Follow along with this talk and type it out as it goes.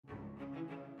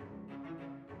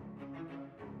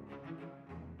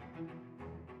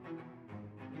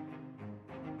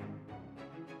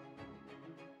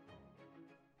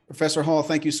Professor Hall,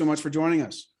 thank you so much for joining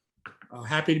us.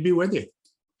 Happy to be with you.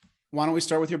 Why don't we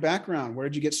start with your background? Where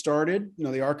did you get started?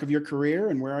 The arc of your career,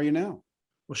 and where are you now?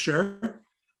 Well, sure.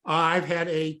 I've had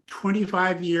a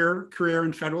 25-year career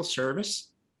in federal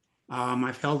service.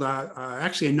 I've held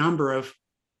actually a number of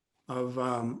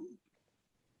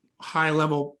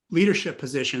high-level leadership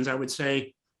positions, I would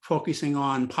say, focusing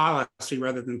on policy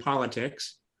rather than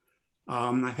politics.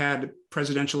 I've had a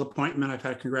presidential appointment. I've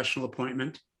had a congressional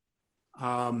appointment.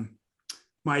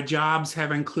 My jobs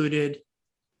have included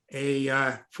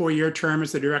a 4-year term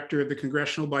as the director of the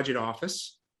Congressional Budget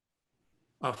Office,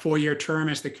 a 4-year term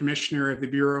as the commissioner of the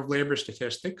Bureau of Labor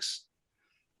Statistics.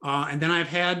 And then I've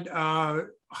had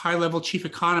high-level chief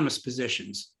economist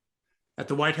positions at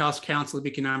the White House Council of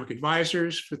Economic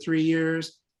Advisors for 3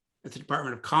 years, at the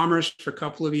Department of Commerce for a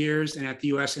couple of years, and at the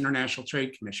U.S. International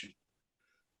Trade Commission.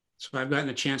 So I've gotten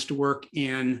a chance to work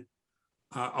in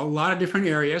a lot of different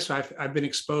areas. I've been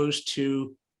exposed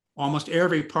to almost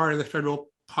every part of the federal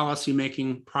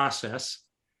policymaking process.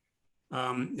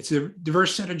 It's a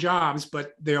diverse set of jobs,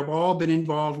 but they've all been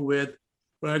involved with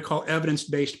what I call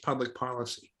evidence-based public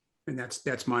policy. And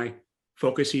that's my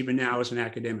focus even now as an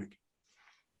academic.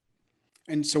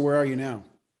 And so where are you now?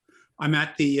 I'm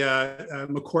at the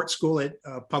McCourt School at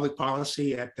Public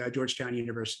Policy at Georgetown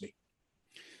University.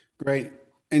 Great.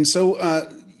 And so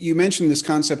you mentioned this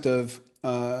concept of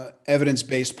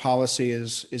evidence-based policy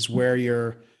is where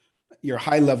your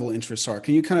high-level interests are.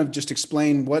 Can you kind of just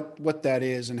explain what that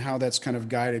is and how that's kind of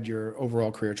guided your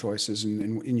overall career choices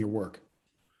in your work?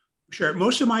 Sure.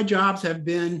 Most of my jobs have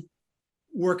been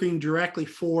working directly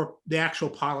for the actual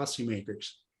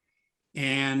policymakers.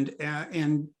 And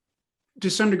to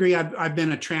some degree, I've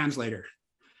been a translator.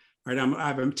 Right? I'm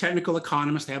a technical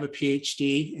economist. I have a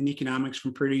Ph.D. in economics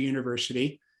from Purdue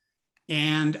University.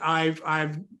 And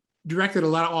I've directed a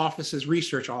lot of offices,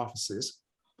 research offices,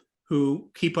 who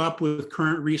keep up with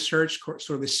current research, sort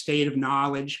of the state of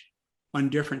knowledge on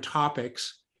different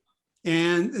topics.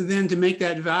 And then to make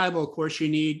that valuable, of course, you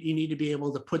need to be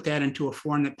able to put that into a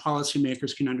form that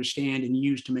policymakers can understand and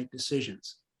use to make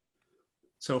decisions.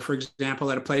 So for example,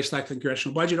 at a place like the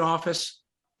Congressional Budget Office,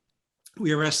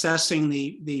 we are assessing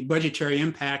the budgetary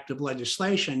impact of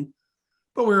legislation,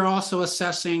 but we're also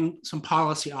assessing some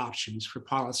policy options for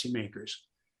policymakers.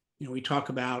 We talk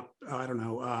about,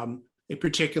 a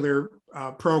particular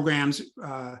programs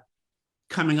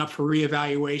coming up for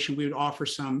reevaluation. We would offer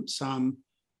some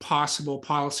possible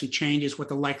policy changes, what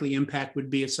the likely impact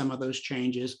would be of some of those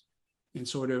changes, and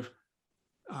sort of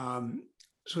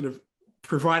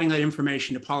providing that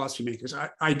information to policymakers.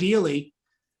 Ideally,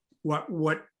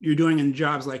 what you're doing in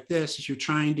jobs like this is you're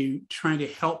trying to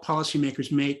help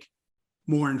policymakers make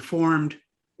more informed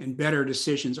and better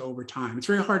decisions over time. It's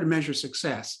very hard to measure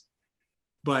success,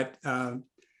 but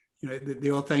the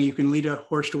old thing, you can lead a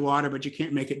horse to water, but you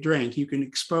can't make it drink. You can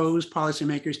expose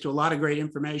policymakers to a lot of great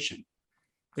information.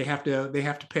 They have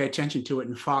to pay attention to it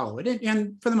and follow it,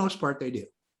 and for the most part, they do.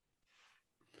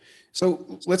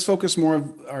 So let's focus more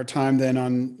of our time then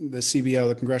on the CBO,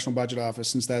 the Congressional Budget Office,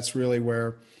 since that's really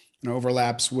where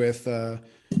overlaps with the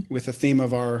theme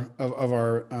of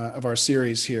our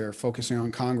series here, focusing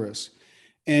on Congress.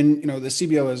 And the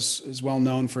CBO is well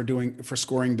known for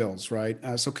scoring bills, right?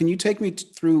 So can you take me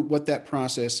through what that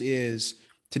process is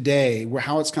today,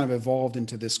 how it's kind of evolved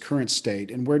into this current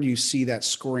state, and where do you see that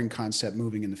scoring concept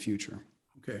moving in the future?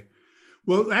 Okay.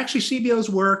 Well, actually, CBO's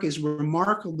work is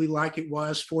remarkably like it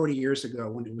was 40 years ago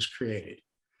when it was created.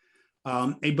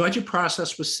 A budget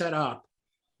process was set up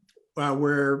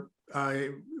where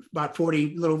about a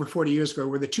little over 40 years ago,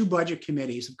 where the two budget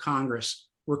committees of Congress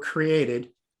were created,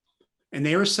 and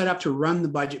they were set up to run the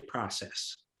budget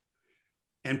process.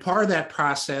 And part of that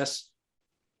process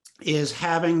is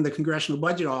having the Congressional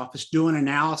Budget Office do an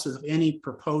analysis of any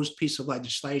proposed piece of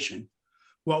legislation.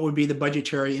 What would be the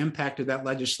budgetary impact of that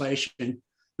legislation,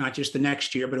 not just the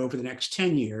next year, but over the next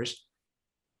 10 years.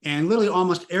 And literally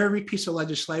almost every piece of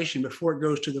legislation before it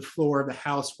goes to the floor of the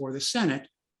House or the Senate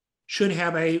should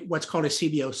have what's called a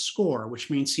CBO score, which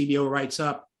means CBO writes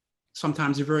up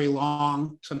sometimes a very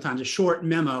long, sometimes a short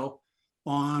memo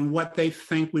on what they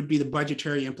think would be the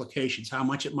budgetary implications, how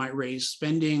much it might raise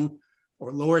spending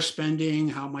or lower spending,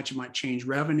 how much it might change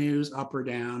revenues up or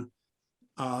down.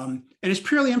 And it's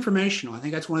purely informational. I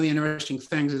think that's one of the interesting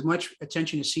things. As much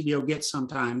attention as CBO gets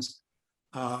sometimes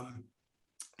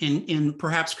in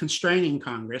perhaps constraining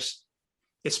Congress,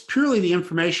 it's purely the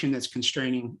information that's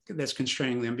constraining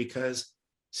them, because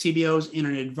CBO's in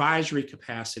an advisory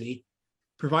capacity,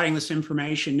 providing this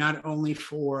information not only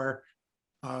for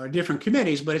different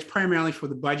committees, but it's primarily for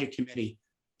the Budget Committee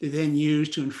to then use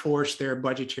to enforce their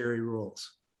budgetary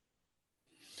rules.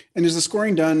 And is the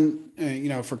scoring done,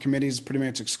 for committees pretty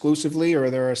much exclusively, or are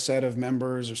there a set of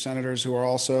members or senators who are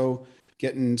also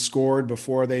getting scored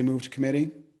before they move to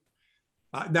committee?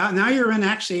 Now you're in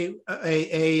actually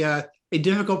a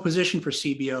difficult position for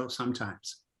CBO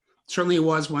sometimes. Certainly it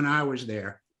was when I was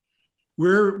there.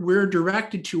 We're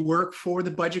directed to work for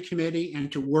the budget committee and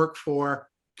to work for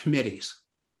committees.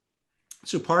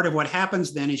 So part of what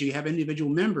happens then is you have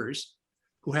individual members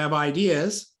who have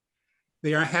ideas.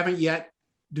 They haven't yet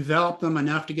developed them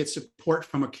enough to get support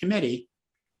from a committee.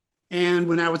 And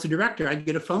when I was a director, I'd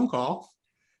get a phone call,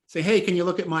 say, hey, can you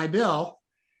look at my bill?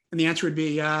 And the answer would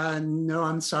be, no,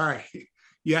 I'm sorry.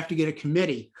 You have to get a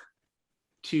committee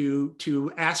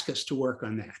to ask us to work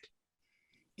on that.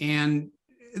 And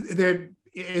there,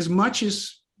 as much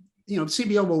as,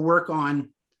 CBO will work on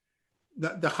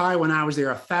the high when I was there,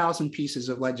 1,000 pieces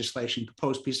of legislation,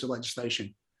 proposed pieces of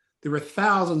legislation. There were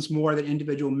thousands more that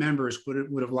individual members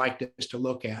would have liked us to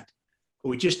look at, but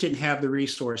we just didn't have the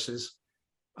resources.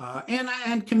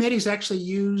 And committees actually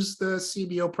use the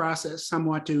CBO process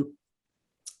somewhat to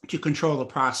control the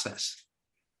process.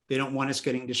 They don't want us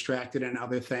getting distracted in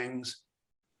other things.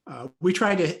 We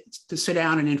tried to sit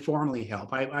down and informally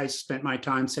help. I spent my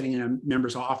time sitting in a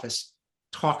member's office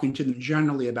talking to them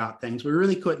generally about things. We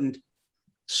really couldn't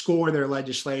score their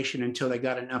legislation until they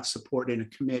got enough support in a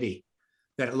committee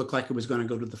that it looked like it was going to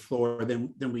go to the floor.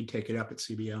 Then we'd take it up at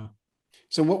CBO.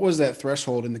 So what was that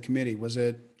threshold in the committee? Was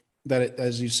it that,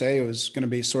 as you say, it was going to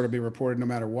be sort of be reported no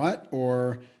matter what,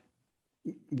 or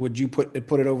would you put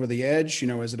it over the edge?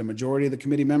 Is it a majority of the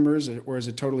committee members, or is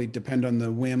it totally depend on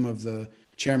the whim of the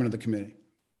chairman of the committee?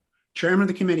 Chairman of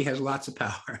the committee has lots of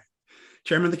power.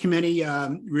 Chairman of the committee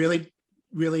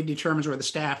really determines, or the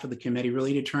staff of the committee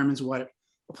really determines what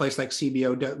a place like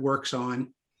CBO works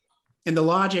on. And the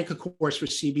logic, of course, for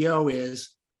CBO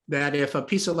is that if a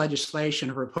piece of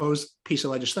legislation, a proposed piece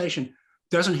of legislation,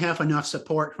 doesn't have enough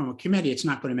support from a committee, it's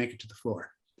not going to make it to the floor.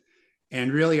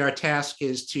 And really our task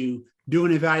is to do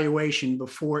an evaluation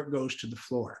before it goes to the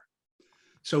floor.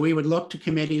 So we would look to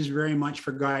committees very much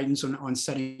for guidance on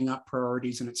setting up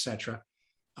priorities and et cetera.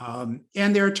 And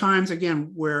there are times,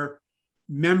 again, where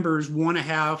members want to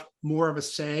have more of a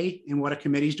say in what a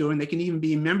committee is doing. They can even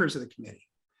be members of the committee.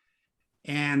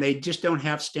 And they just don't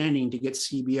have standing to get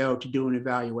CBO to do an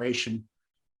evaluation,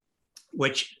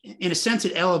 which in a sense,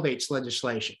 it elevates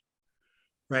legislation,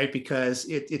 right? Because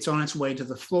it's on its way to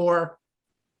the floor.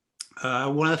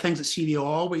 One of the things that CBO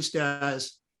always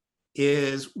does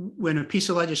is when a piece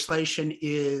of legislation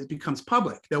becomes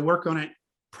public, they'll work on it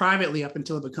privately up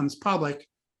until it becomes public.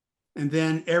 And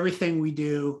then everything we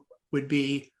do would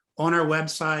be on our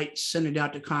website, send it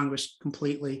out to Congress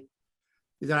completely.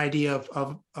 The idea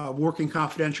of working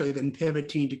confidentially, then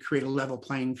pivoting to create a level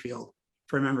playing field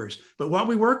for members. But what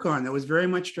we work on, that was very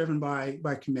much driven by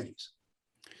committees.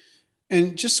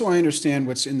 And just so I understand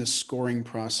what's in the scoring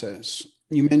process,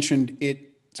 you mentioned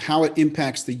how it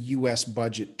impacts the U.S.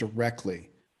 budget directly,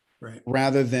 right,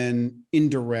 rather than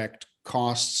indirect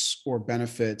costs or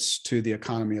benefits to the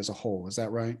economy as a whole. Is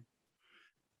that right?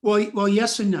 Well,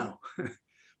 yes and no,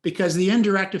 because the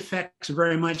indirect effects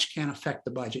very much can affect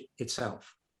the budget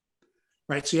itself,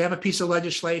 right? So you have a piece of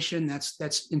legislation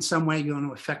that's in some way going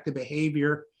to affect the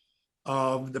behavior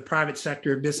of the private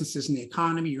sector, businesses in the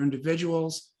economy, your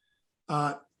individuals.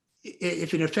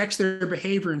 If it affects their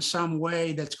behavior in some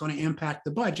way that's going to impact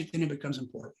the budget, then it becomes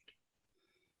important.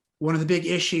 One of the big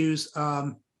issues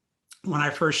when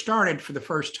I first started for the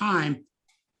first time,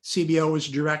 CBO was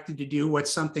directed to do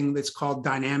something that's called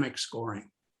dynamic scoring,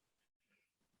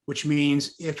 which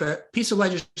means if a piece of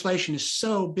legislation is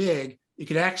so big, it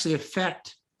could actually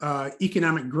affect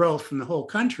economic growth in the whole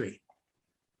country,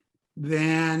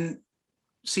 then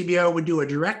CBO would do a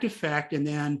direct effect and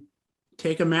then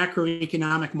take a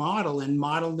macroeconomic model and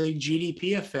model the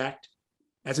GDP effect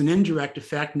as an indirect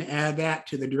effect and add that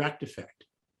to the direct effect.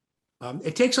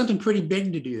 It takes something pretty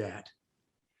big to do that.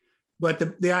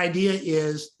 But the idea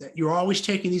is that you're always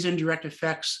taking these indirect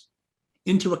effects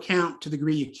into account to the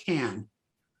degree you can.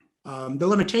 The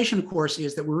limitation, of course,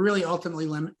 is that we're really ultimately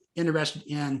interested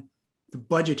in the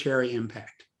budgetary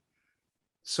impact.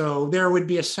 So there would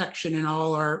be a section in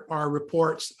all our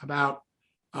reports about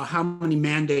how many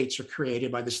mandates are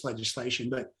created by this legislation,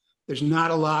 but there's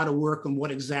not a lot of work on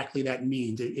what exactly that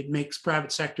means. It makes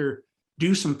private sector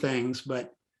do some things,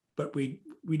 but we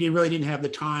really didn't have the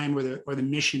time or the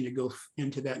mission to go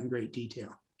into that in great detail.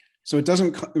 So it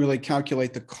doesn't really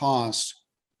calculate the cost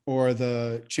or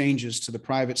the changes to the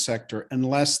private sector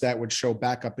unless that would show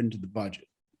back up into the budget.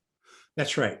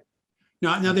 That's right.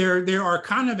 Now there are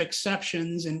kind of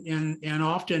exceptions, and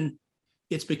often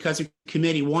it's because a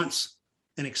committee wants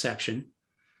an exception.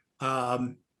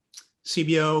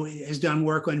 CBO has done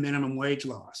work on minimum wage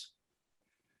laws.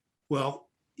 Well,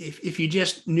 if you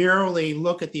just narrowly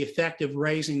look at the effect of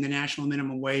raising the national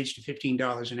minimum wage to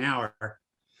 $15 an hour,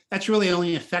 that's really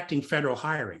only affecting federal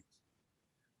hiring.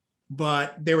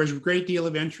 But there was a great deal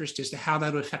of interest as to how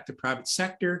that would affect the private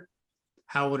sector,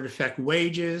 how would it affect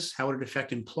wages, how would it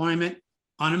affect employment,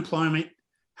 unemployment,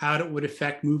 how it would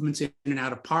affect movements in and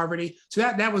out of poverty. So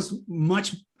that was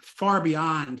much far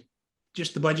beyond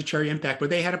just the budgetary impact, but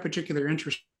they had a particular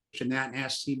interest in that and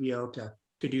asked CBO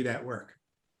to do that work.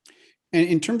 And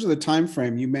in terms of the time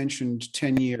frame, you mentioned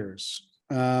 10 years.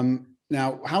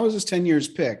 Now, how is this 10 years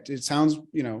picked? It sounds,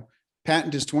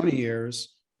 patent is 20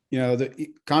 years, the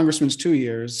congressman's 2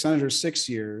 years, senator's 6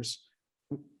 years.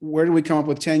 Where do we come up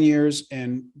with 10 years?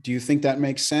 And do you think that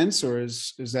makes sense, or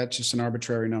is that just an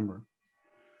arbitrary number?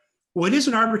 Well, it is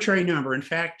an arbitrary number. In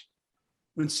fact,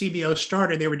 when CBO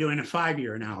started, they were doing a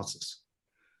 5-year analysis.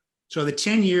 So the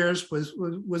 10 years was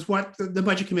what the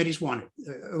budget committees wanted.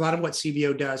 A lot of what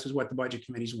CBO does is what the budget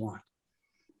committees want.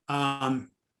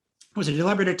 It was a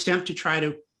deliberate attempt to try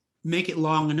to make it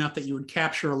long enough that you would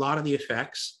capture a lot of the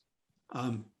effects.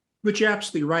 But you're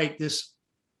absolutely right. This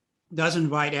does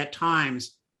invite at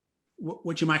times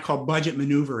what you might call budget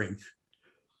maneuvering,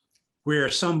 where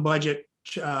some budget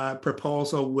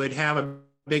proposal would have a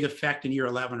big effect in year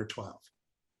 11 or 12.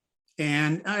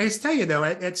 And I tell you, though,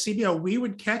 at CBO, we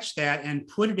would catch that and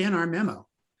put it in our memo.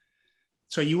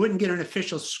 So you wouldn't get an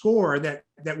official score that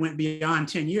went beyond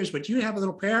 10 years, but you'd have a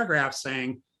little paragraph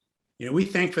saying, we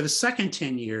think for the second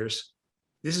 10 years,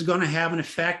 this is going to have an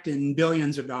effect in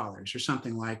billions of dollars or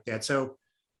something like that. So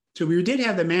we did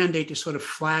have the mandate to sort of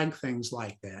flag things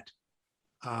like that.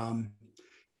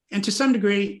 And to some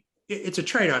degree, it's a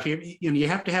trade-off. You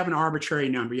have to have an arbitrary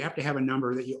number. You have to have a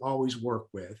number that you always work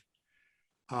with.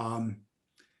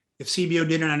 If CBO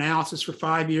did an analysis for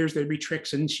 5 years, there'd be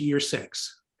tricks in year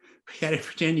 6. If we had it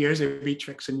for 10 years, there'd be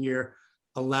tricks in year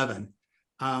 11.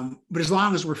 But as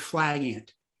long as we're flagging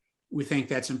it, we think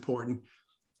that's important.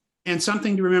 And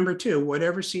something to remember too,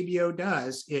 whatever CBO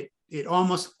does, it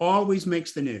almost always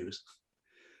makes the news.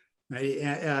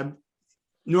 Right?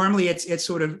 Normally it's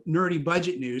sort of nerdy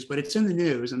budget news, but it's in the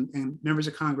news and members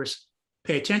of Congress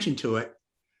pay attention to it,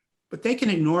 but they can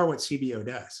ignore what CBO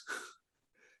does.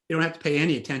 They don't have to pay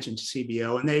any attention to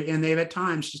CBO, and they've at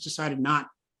times just decided not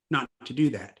to do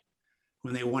that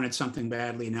when they wanted something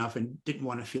badly enough and didn't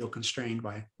want to feel constrained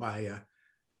by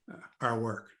our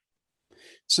work.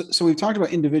 So we've talked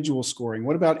about individual scoring.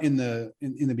 What about in the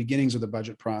beginnings of the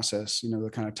budget process? The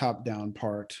kind of top-down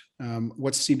part.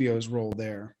 What's CBO's role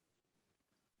there?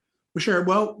 Well, sure.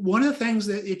 Well, one of the things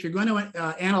that if you're going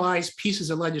to analyze pieces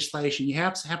of legislation, you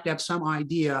have to have some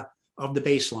idea of the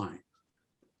baseline.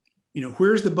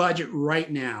 Where's the budget right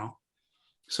now?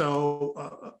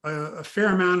 So a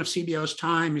fair amount of CBO's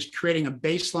time is creating a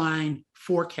baseline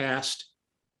forecast,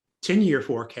 10-year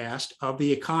forecast of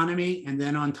the economy. And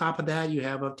then on top of that, you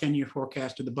have a 10-year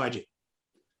forecast of the budget.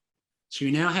 So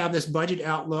you now have this budget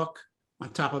outlook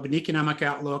on top of an economic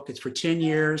outlook. It's for 10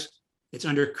 years. It's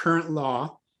under current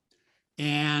law,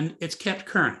 and it's kept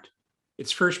current.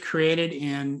 It's first created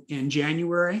in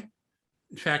January.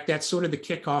 In fact, that's sort of the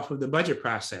kickoff of the budget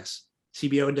process.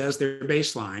 CBO does their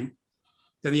baseline,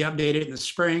 then they update it in the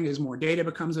spring as more data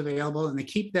becomes available, and they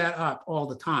keep that up all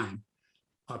the time.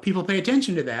 People pay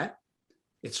attention to that.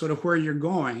 It's sort of where you're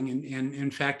going. And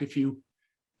in fact, if you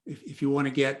want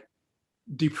to get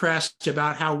depressed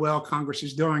about how well Congress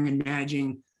is doing in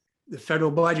managing the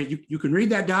federal budget, you can read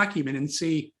that document and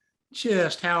see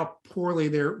just how poorly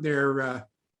they're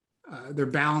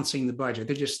balancing the budget.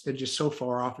 They're just so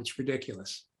far off. It's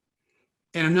ridiculous.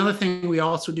 And another thing we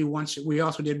also did once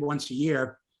a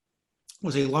year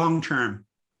was a long-term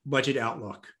budget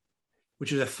outlook,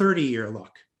 which is a 30-year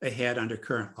look ahead under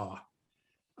current law.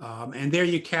 And there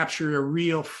you capture a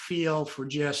real feel for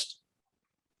just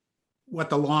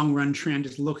what the long-run trend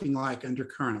is looking like under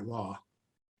current law.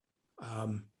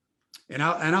 And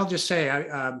I'll just say,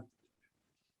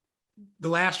 the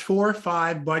last 4 or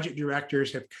 5 budget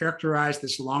directors have characterized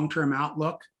this long-term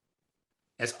outlook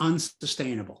as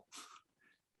unsustainable.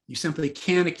 You simply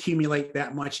can't accumulate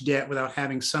that much debt without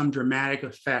having some dramatic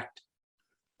effect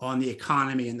on the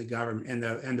economy and the government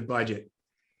and the budget.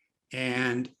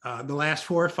 And the last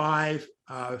 4 or 5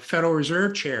 Federal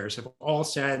Reserve chairs have all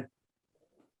said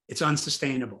it's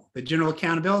unsustainable. The General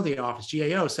Accountability Office,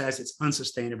 GAO, says it's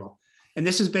unsustainable. And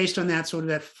this is based on that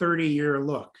 30-year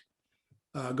look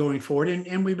going forward.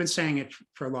 And we've been saying it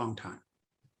for a long time.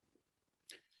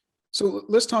 So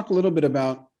let's talk a little bit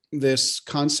about this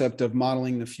concept of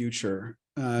modeling the future,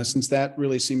 since that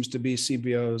really seems to be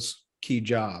CBO's key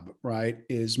job, right?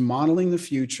 Is modeling the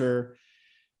future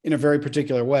in a very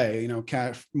particular way,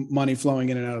 cash money flowing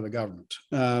in and out of the government.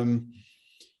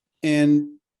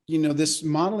 And, this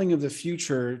modeling of the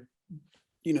future,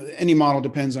 any model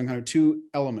depends on kind of two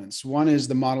elements. One is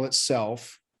the model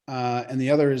itself, and the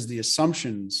other is the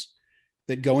assumptions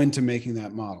that go into making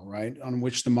that model, right? On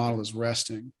which the model is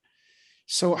resting.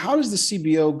 So how does the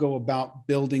CBO go about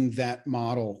building that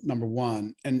model, number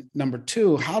one? And number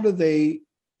two, how do they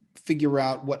figure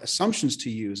out what assumptions to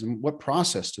use and what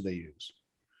process do they use?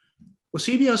 Well,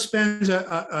 CBO spends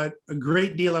a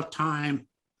great deal of time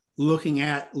looking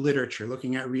at literature,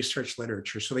 looking at research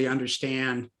literature, so they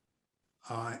understand,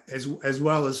 as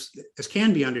well as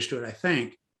can be understood, I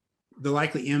think, the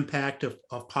likely impact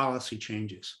of policy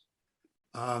changes.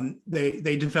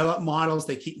 They develop models,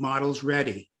 they keep models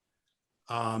ready.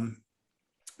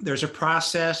 There's a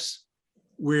process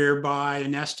whereby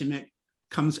an estimate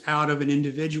comes out of an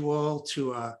individual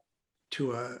to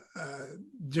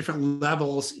different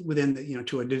levels within the,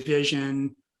 to a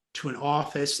division, to an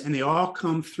office, and they all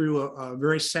come through a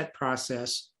very set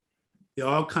process. They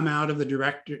all come out of the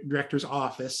director's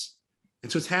office.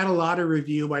 And so it's had a lot of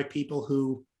review by people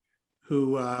who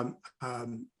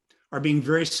are being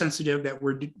very sensitive that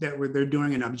they're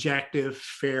doing an objective,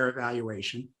 fair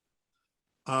evaluation.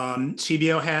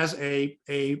 CBO has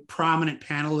a prominent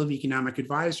panel of economic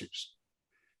advisors.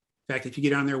 In fact, if you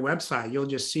get on their website, you'll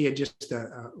just see just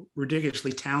a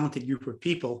ridiculously talented group of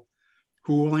people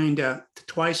who are willing to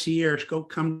twice a year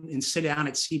come and sit down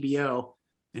at CBO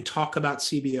and talk about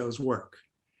CBO's work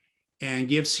and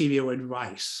give CBO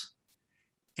advice.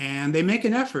 And they make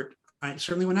an effort.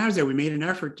 Certainly when I was there, we made an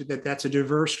effort that's a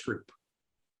diverse group.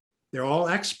 They're all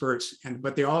experts,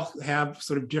 but they all have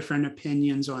sort of different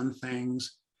opinions on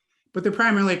things, but they're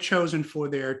primarily chosen for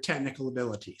their technical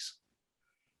abilities.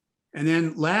 And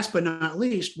then last but not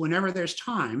least, whenever there's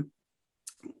time,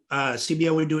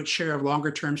 CBO would do its share of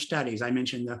longer term studies. I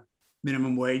mentioned the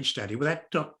minimum wage study. Well, that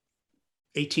took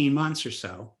 18 months or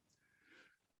so.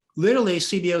 Literally,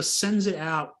 CBO sends it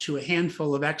out to a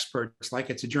handful of experts, like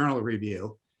it's a journal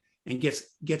review, and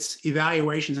gets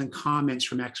evaluations and comments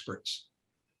from experts.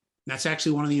 That's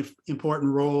actually one of the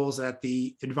important roles that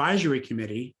the advisory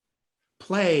committee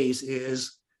plays.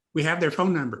 Is we have their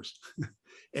phone numbers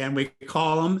and we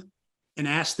call them and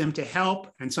ask them to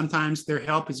help. And sometimes their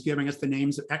help is giving us the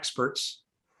names of experts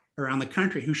around the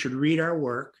country who should read our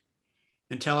work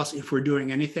and tell us if we're doing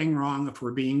anything wrong, if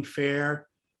we're being fair.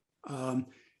 And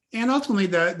ultimately,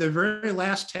 the very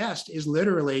last test is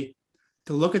literally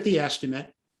to look at the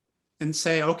estimate and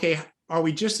say, okay, are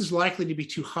we just as likely to be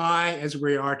too high as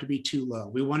we are to be too low?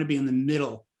 We want to be in the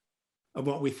middle of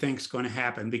what we think is going to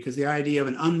happen, because the idea of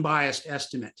an unbiased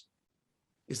estimate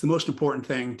is the most important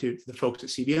thing to the folks at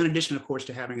CBO, in addition, of course,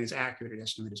 to having as accurate an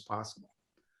estimate as possible.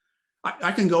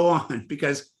 I can go on,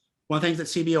 because one of the things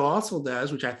that CBO also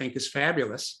does, which I think is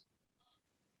fabulous,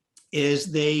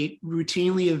 is they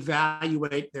routinely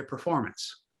evaluate their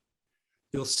performance.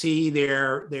 You'll see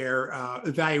their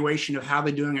evaluation of how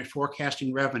they're doing at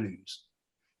forecasting revenues.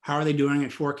 How are they doing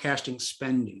at forecasting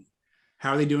spending?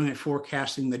 How are they doing at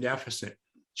forecasting the deficit?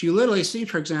 So you literally see,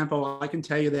 for example, I can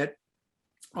tell you that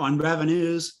on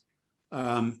revenues,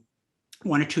 1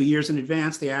 or 2 years in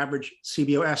advance, the average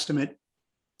CBO estimate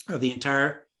of the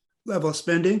entire level of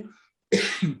spending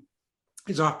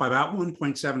is off by about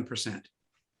 1.7%.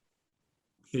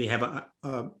 You have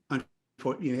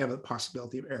a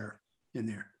possibility of error in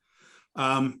there.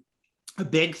 A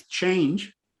big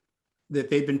change that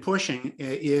they've been pushing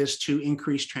is to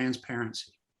increase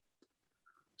transparency.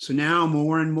 So now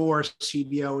more and more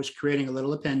CBO is creating a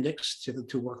little appendix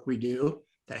to work we do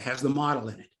that has the model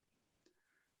in it.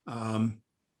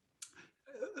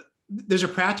 There's a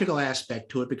practical aspect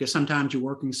to it, because sometimes you're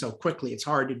working so quickly, it's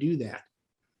hard to do that.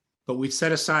 But we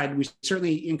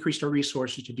certainly increased our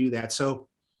resources to do that. So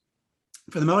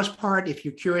for the most part, if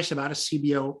you're curious about a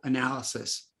CBO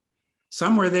analysis,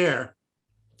 somewhere there,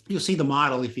 you'll see the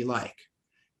model if you like.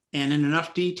 And in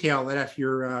enough detail that if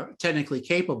you're technically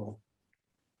capable,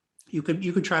 you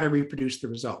could try to reproduce the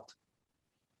result.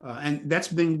 And that's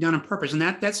being done on purpose. And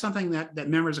that's something that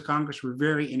members of Congress were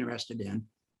very interested in.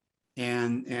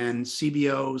 And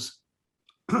CBO's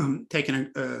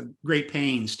taken a great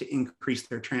pains to increase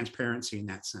their transparency in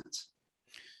that sense.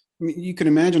 I mean, you can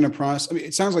imagine a process. I mean,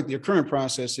 it sounds like your current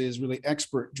process is really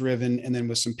expert driven and then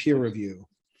with some peer review.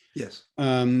 Yes.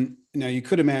 Now you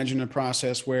could imagine a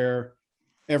process where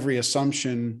every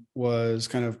assumption was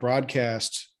kind of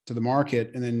broadcast to the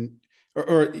market, and then,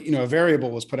 or a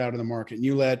variable was put out in the market, and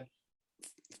you let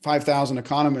 5,000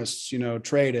 economists,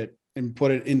 trade it and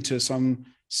put it into some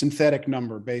synthetic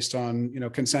number based on,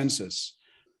 consensus.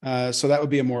 So that would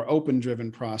be a more open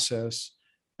driven process,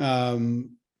 that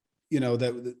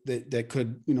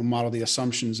could, model the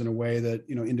assumptions in a way that,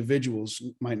 individuals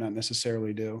might not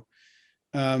necessarily do.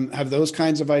 Have those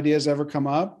kinds of ideas ever come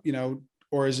up,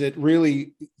 or is it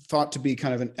really thought to be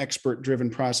kind of an expert driven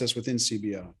process within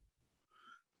CBO?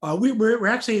 They're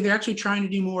actually trying to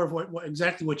do more of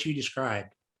exactly what you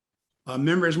described.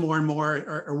 Members more and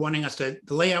more are wanting us to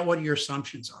lay out what your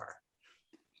assumptions are.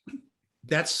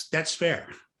 That's fair.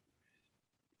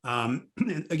 And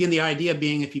again, the idea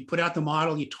being, if you put out the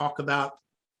model, you talk about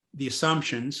the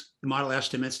assumptions, the model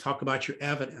estimates, talk about your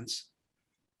evidence,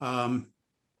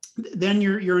 then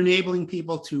you're enabling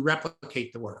people to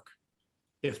replicate the work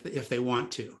if they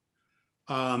want to.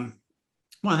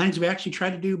 One of the things we actually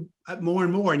try to do more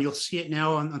and more, and you'll see it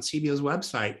now on CBO's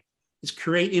website, is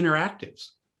create interactives.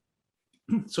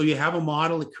 So you have a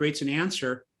model that creates an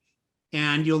answer,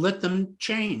 and you'll let them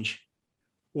change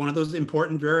one of those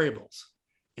important variables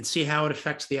and see how it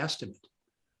affects the estimate.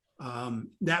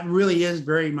 That really is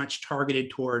very much targeted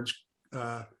towards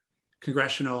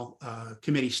congressional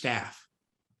committee staff,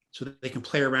 so that they can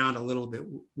play around a little bit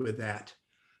with that.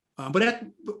 But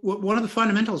one of the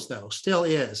fundamentals, though, still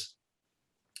is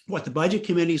what the budget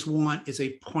committees want is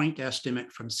a point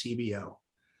estimate from CBO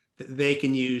that they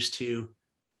can use to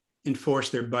enforce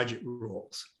their budget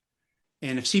rules.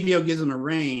 And if CBO gives them a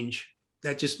range,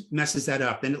 that just messes that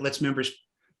up. Then it lets members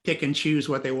pick and choose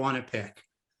what they want to pick.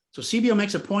 So CBO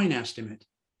makes a point estimate,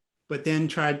 but then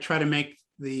try to make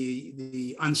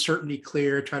the uncertainty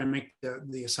clear, try to make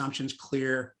the assumptions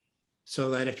clear,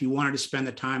 so that if you wanted to spend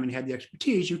the time and had the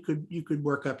expertise, you could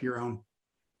work up your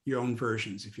own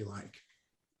versions, if you like.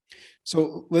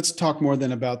 So let's talk more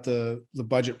then about the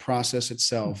budget process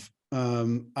itself.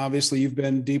 Obviously, you've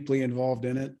been deeply involved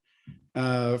in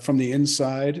it from the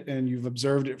inside, and you've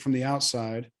observed it from the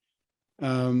outside.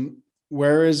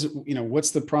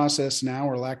 What's the process now,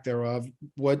 or lack thereof?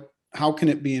 How can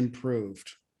it be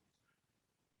improved?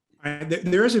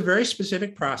 There is a very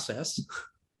specific process.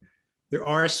 There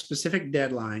are specific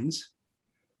deadlines,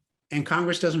 and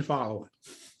Congress doesn't follow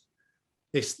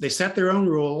it. They set their own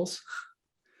rules,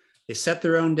 they set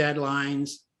their own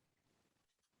deadlines,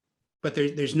 but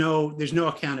there's no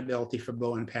accountability for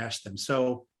blowing past them.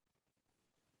 So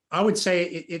I would say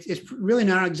it's really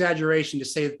not an exaggeration to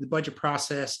say that the budget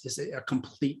process is a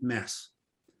complete mess.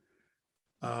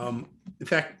 In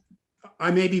fact, I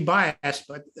may be biased,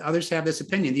 but others have this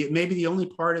opinion. Maybe the only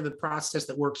part of the process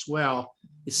that works well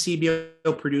is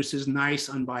CBO produces nice,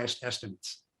 unbiased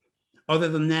estimates. Other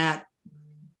than that,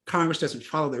 Congress doesn't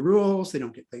follow their rules. They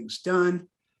don't get things done.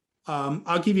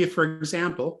 I'll give you, for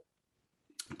example,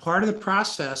 part of the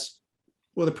process.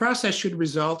 Well, the process should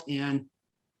result in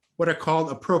what are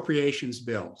called appropriations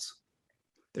bills.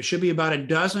 There should be about a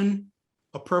dozen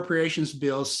appropriations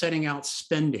bills setting out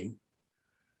spending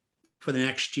for the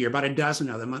next year, about a dozen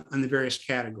of them on the various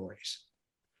categories.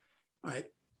 All right.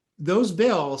 Those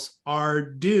bills are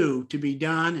due to be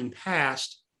done and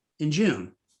passed in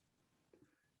June.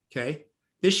 Okay.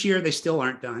 This year, they still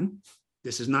aren't done.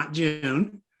 This is not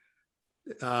June.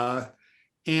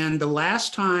 And the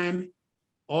last time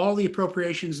all the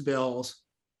appropriations bills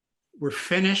were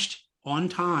finished on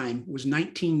time was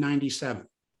 1997.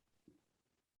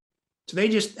 So they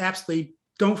just absolutely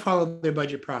don't follow their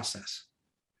budget process.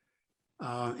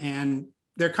 And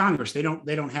they're Congress. They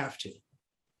don't have to.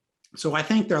 So I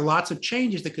think there are lots of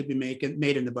changes that could be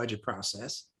made in the budget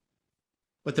process.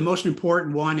 But the most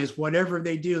important one is whatever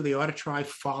they do, they ought to try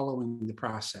following the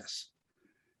process.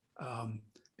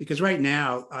 Because right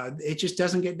now, it just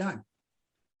doesn't get done.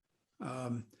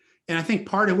 And I think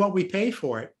part of what we pay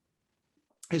for it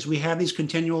is we have these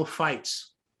continual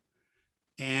fights.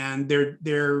 And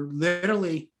they're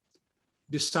literally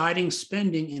deciding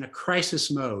spending in a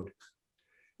crisis mode.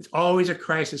 It's always a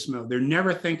crisis mode. They're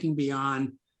never thinking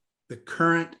beyond the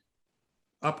current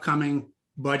upcoming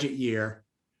budget year.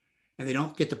 And they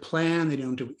don't get to plan. They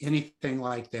don't do anything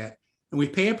like that. And we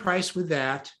pay a price with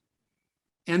that.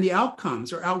 And the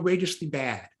outcomes are outrageously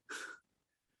bad.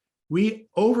 We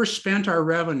overspent our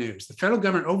revenues. The federal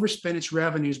government overspent its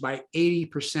revenues by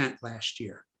 80% last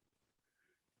year.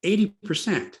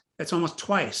 80%. That's almost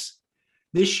twice.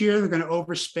 This year, they're going to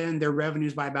overspend their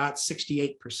revenues by about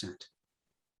 68%.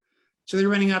 So they're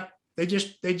running up. They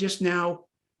just now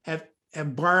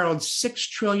have borrowed $6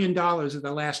 trillion of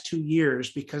the last 2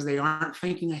 years because they aren't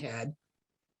thinking ahead.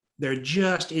 They're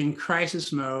just in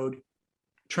crisis mode,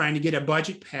 trying to get a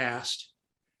budget passed.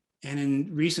 And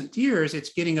in recent years,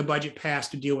 it's getting a budget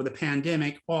passed to deal with a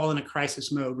pandemic, all in a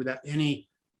crisis mode without any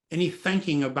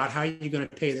thinking about how you're going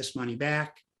to pay this money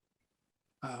back.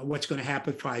 what's going to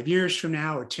happen 5 years from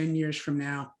now or 10 years from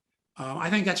now. I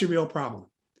think that's a real problem.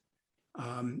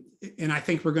 And I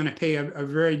think we're going to pay a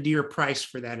very dear price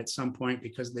for that at some point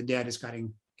because the debt is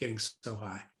getting so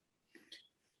high.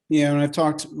 Yeah, and I've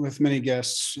talked with many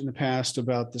guests in the past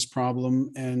about this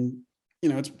problem, and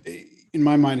it's, in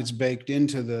my mind, it's baked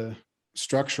into the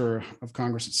structure of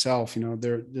Congress itself.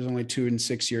 There's only 2 and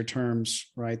 6 year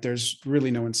terms, right? There's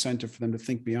really no incentive for them to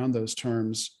think beyond those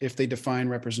terms if they define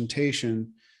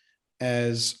representation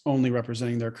as only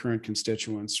representing their current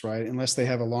constituents, right? Unless they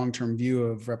have a long-term view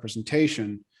of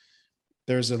representation,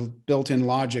 there's a built-in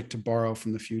logic to borrow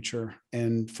from the future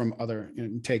and from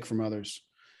take from others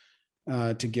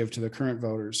to give to the current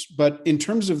voters. But in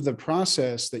terms of the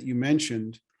process that you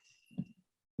mentioned,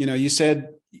 you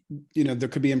said, there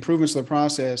could be improvements to the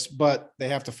process, but they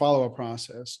have to follow a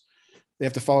process. They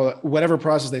have to follow whatever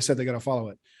process they said they got to follow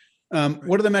it.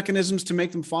 What are the mechanisms to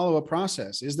make them follow a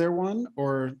process? Is there one,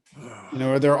 or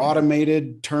are there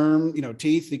automated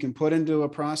teeth you can put into a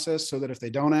process so that if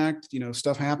they don't act,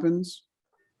 stuff happens?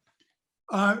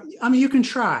 You can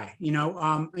try.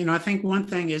 I think one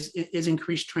thing is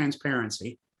increased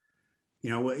transparency.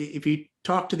 If you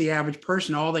talk to the average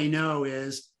person, all they know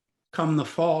is, come the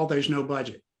fall, there's no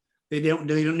budget. They don't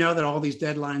know that all these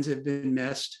deadlines have been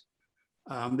missed.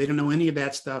 They don't know any of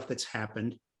that stuff that's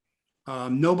happened.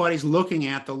 Nobody's looking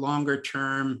at the longer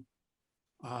term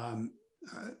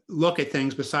look at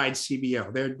things besides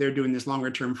CBO. They're doing this longer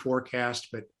term forecast,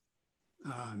 but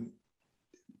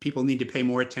people need to pay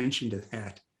more attention to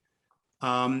that.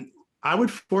 I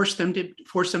would force them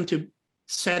to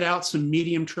set out some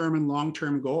medium term and long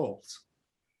term goals.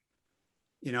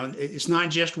 It's not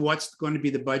just what's going to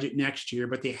be the budget next year,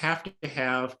 but they have to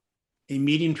have a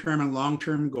medium term and long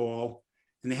term goal,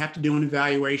 and they have to do an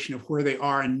evaluation of where they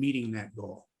are in meeting that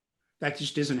goal. That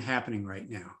just isn't happening right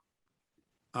now.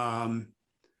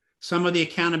 Some of the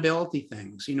accountability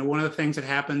things, one of the things that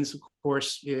happens, of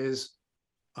course, is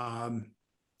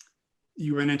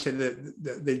you run into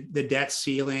the debt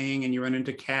ceiling, and you run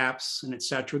into caps and et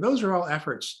cetera. Those are all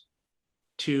efforts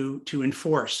to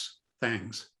enforce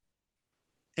things.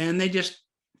 And they just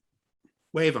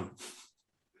waive them.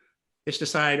 Just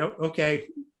decide, okay,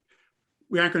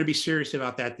 we aren't going to be serious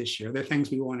about that this year. There are things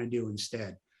we want to do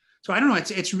instead. So I don't know.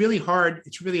 It's really hard.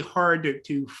 It's really hard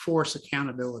to force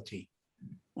accountability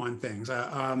on things.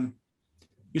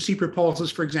 You see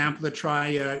proposals, for example, to try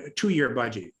a 2-year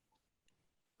budget.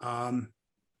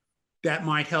 That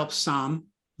might help some.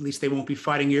 At least they won't be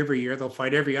fighting every year. They'll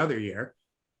fight every other year.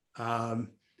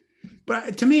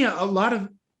 But to me, a lot of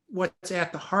what's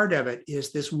at the heart of it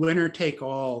is this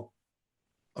winner-take-all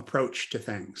approach to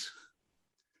things.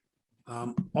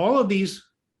 All of these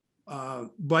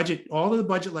all of the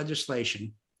budget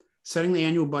legislation, setting the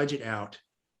annual budget out,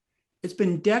 it's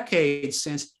been decades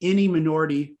since any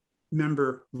minority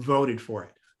member voted for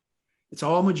it. It's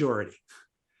all majority.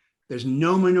 There's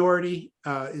no minority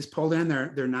is pulled in.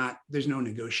 There's no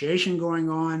negotiation going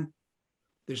on.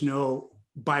 There's no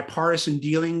bipartisan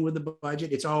dealing with the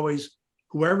budget. It's always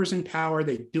whoever's in power,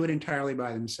 they do it entirely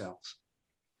by themselves.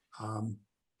 And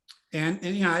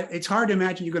it's hard to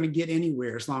imagine you're going to get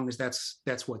anywhere as long as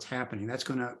that's what's happening. That's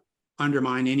going to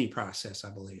undermine any process, I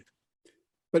believe.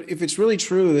 But if it's really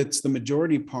true that it's the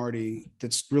majority party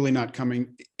that's really not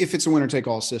coming, if it's a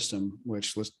winner-take-all system,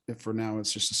 which for now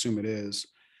let's just assume it is,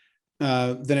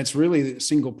 then it's really the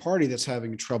single party that's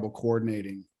having trouble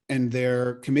coordinating. And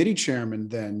their committee chairman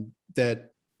then,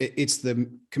 that it's the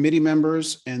committee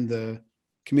members and the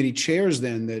committee chairs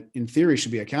then that in theory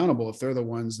should be accountable if they're the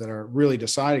ones that are really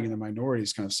deciding and the minority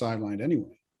is kind of sidelined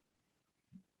anyway.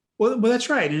 Well, that's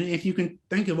right. And if you can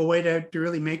think of a way to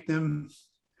really make them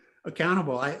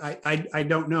accountable, I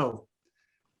don't know.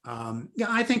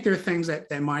 I think there are things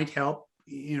that might help.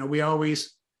 We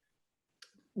always,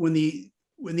 when the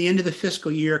end of the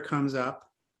fiscal year comes up,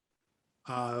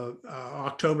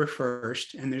 October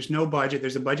 1st, and there's no budget,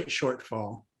 there's a budget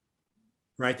shortfall,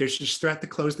 right? There's this threat to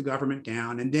close the government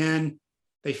down. And then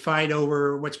they fight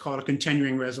over what's called a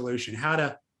continuing resolution, how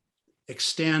to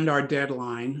extend our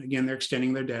deadline. Again, they're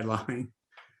extending their deadline.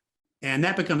 And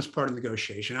that becomes part of the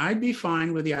negotiation. I'd be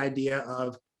fine with the idea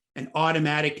of an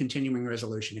automatic continuing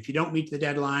resolution. If you don't meet the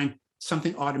deadline,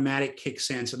 something automatic kicks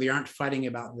in, so they aren't fighting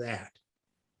about that.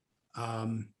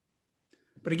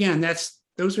 But again,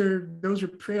 those are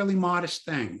fairly modest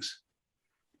things.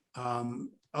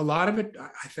 A lot of it,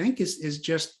 I think, is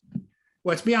just,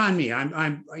 well, it's beyond me.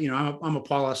 I'm a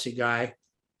policy guy,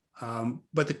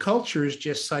 but the culture is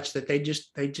just such that they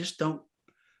just don't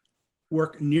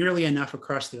work nearly enough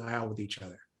across the aisle with each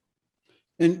other.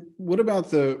 And what about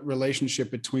the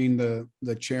relationship between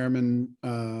the chairman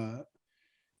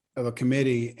of a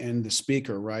committee and the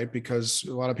speaker, right? Because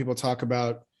a lot of people talk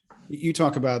about, you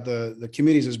talk about the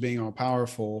committees as being all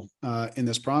powerful in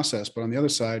this process, but on the other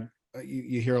side,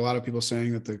 you hear a lot of people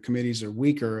saying that the committees are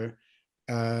weaker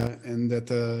and that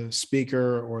the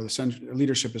speaker or the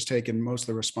leadership has taken most of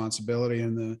the responsibility,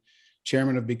 and the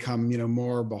chairman have become,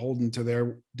 more beholden to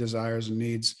their desires and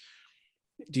needs.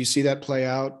 Do you see that play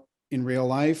out in real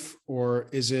life, or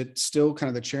is it still kind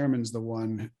of the chairman's the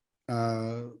one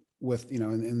with,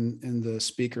 and the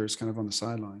speakers kind of on the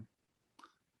sideline?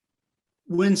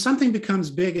 When something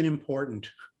becomes big and important,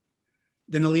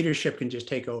 then the leadership can just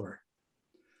take over.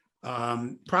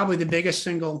 Probably the biggest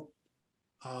single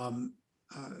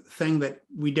thing that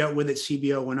we dealt with at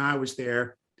CBO when I was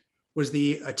there was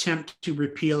the attempt to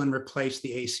repeal and replace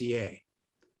the ACA.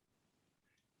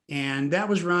 And that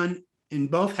was run in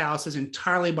both houses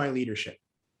entirely by leadership.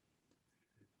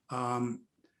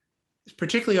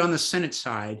 Particularly on the Senate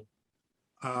side,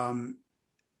 I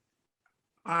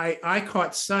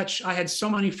had so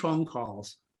many phone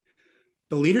calls.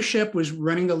 The leadership was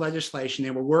running the legislation.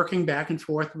 They were working back and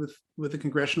forth with the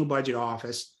Congressional Budget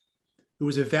Office, who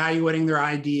was evaluating their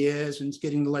ideas and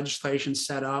getting the legislation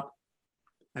set up.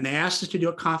 And they asked us to do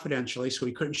it confidentially, so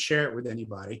we couldn't share it with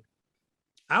anybody.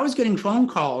 I was getting phone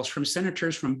calls from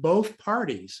senators from both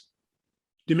parties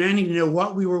demanding to know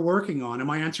what we were working on. And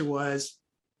my answer was,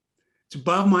 it's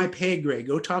above my pay grade.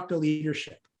 Go talk to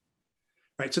leadership.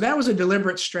 Right. So that was a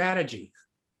deliberate strategy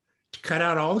to cut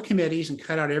out all the committees and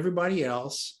cut out everybody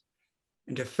else,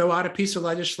 and to throw out a piece of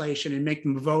legislation and make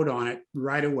them vote on it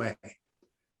right away.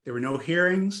 There were no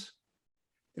hearings.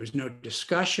 There was no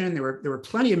discussion. There were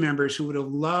plenty of members who would have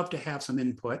loved to have some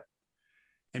input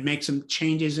and make some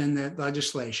changes in the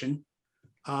legislation,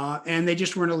 and they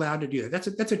just weren't allowed to do that.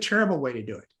 That's a terrible way to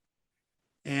do it.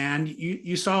 And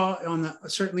you saw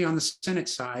certainly on the Senate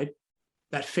side,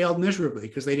 that failed miserably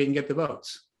because they didn't get the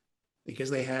votes, because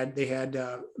they had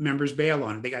members bail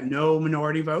on it. They got no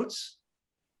minority votes,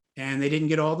 and they didn't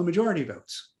get all the majority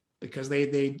votes because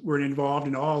they weren't involved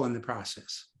at all in the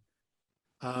process.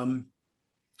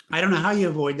 I don't know how you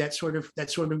avoid that sort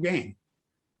of game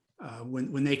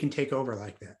when they can take over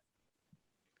like that.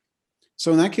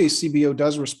 So in that case, CBO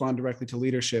does respond directly to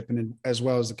leadership and as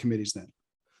well as the committees then.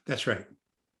 That's right.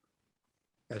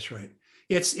 That's right.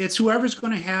 It's whoever's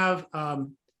going to have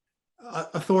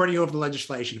authority over the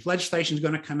legislation. If legislation is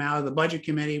going to come out of the budget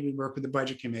committee, we work with the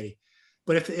budget committee.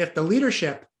 But if the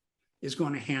leadership is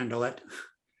going to handle it,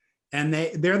 and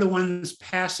they're the ones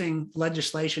passing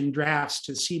legislation drafts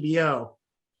to CBO,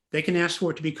 they can ask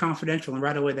for it to be confidential, and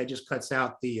right away that just cuts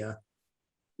out the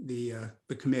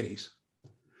committees.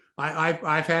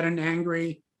 I've had an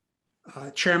angry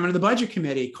chairman of the budget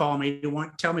committee call me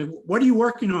to tell me, what are you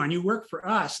working on? You work for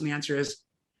us. And the answer is,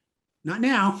 not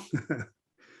now.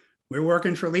 We're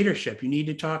working for leadership. You need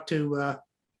to talk to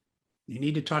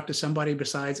somebody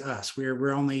besides us.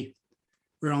 We're only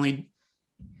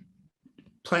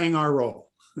playing our role.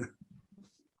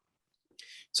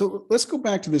 So let's go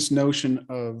back to this notion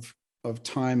of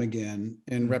time again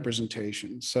and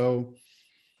representation. So,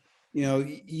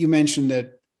 you mentioned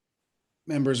that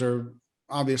members are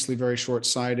obviously very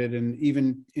short-sighted, and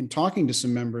even in talking to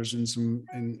some members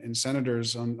and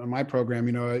senators on my program,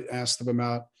 I asked them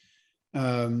about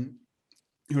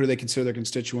who do they consider their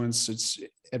constituents. It's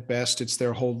at best it's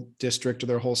their whole district or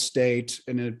their whole state,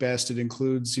 and at best it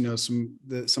includes some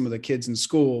of the kids in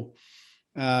school.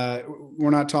 We're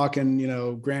not talking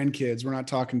grandkids. We're not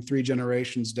talking 3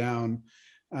 generations down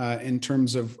in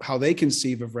terms of how they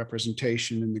conceive of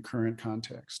representation in the current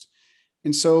context.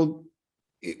 And so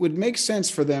it would make sense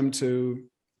for them to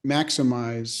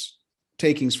maximize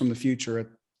takings from the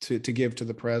future to give to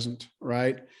the present,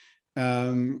 right?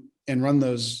 And run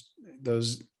those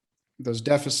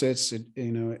deficits,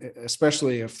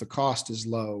 especially if the cost is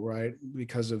low, right?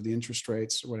 Because of the interest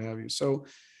rates or what have you. So,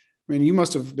 you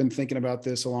must have been thinking about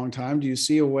this a long time. Do you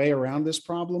see a way around this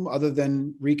problem other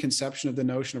than reconception of the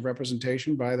notion of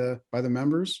representation by the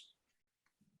members?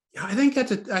 Yeah, I think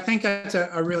that's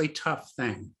a really tough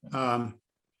thing.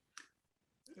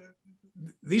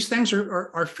 These things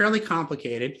are fairly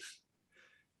complicated.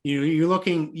 You're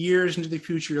looking years into the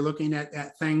future. You're looking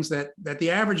at things that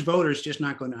the average voter is just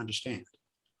not going to understand.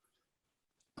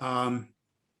 And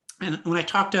when I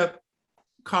talk to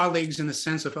colleagues in the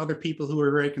sense of other people who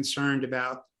are very concerned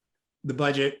about the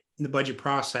budget and the budget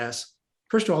process,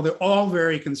 first of all, they're all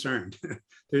very concerned.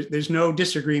 There's no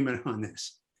disagreement on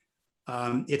this.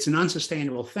 It's an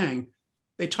unsustainable thing.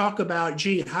 They talk about,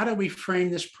 how do we frame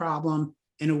this problem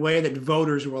in a way that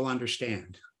voters will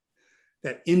understand,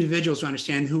 that individuals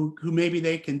understand, who maybe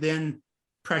they can then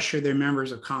pressure their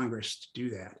members of Congress to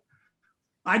do that.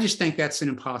 I just think that's an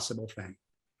impossible thing.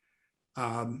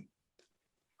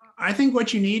 I think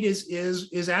what you need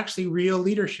is actually real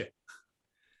leadership.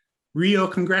 Real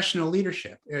congressional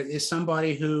leadership is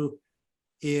somebody who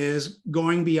is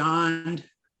going beyond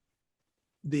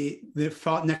the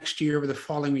next year or the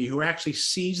following year, who actually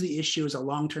sees the issue as a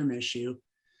long-term issue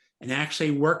and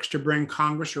actually works to bring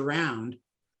Congress around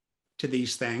to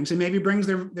these things, and maybe brings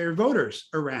their voters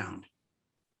around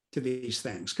to these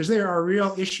things, because there are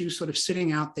real issues sort of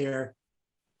sitting out there,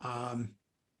 and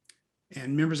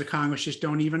members of Congress just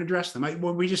don't even address them.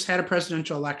 We just had a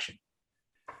presidential election.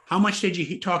 How much did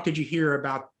you hear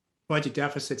about budget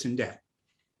deficits and debt?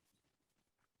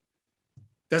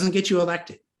 Doesn't get you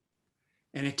elected.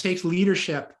 And it takes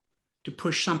leadership to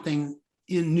push something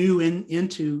into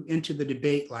the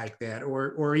debate like that,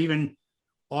 or even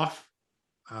off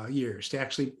years, to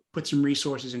actually put some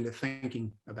resources into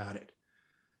thinking about it.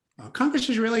 Congress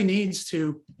just really needs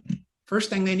to, first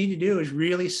thing they need to do is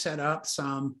really set up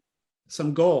some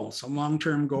goals, some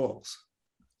long-term goals.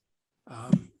 I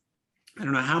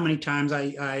don't know how many times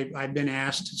I've been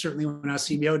asked, certainly when I was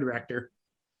CBO director,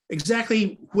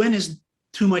 exactly when is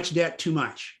too much debt too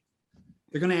much?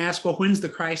 They're going to ask, well, when's the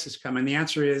crisis coming? The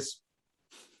answer is,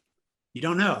 you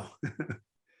don't know.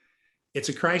 It's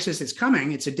a crisis, it's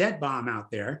coming, it's a debt bomb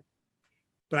out there,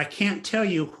 but I can't tell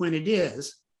you when it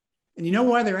is. And you know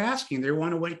why they're asking? They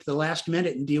want to wait to the last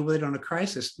minute and deal with it on a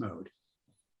crisis mode.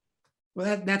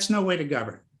 Well, that's no way to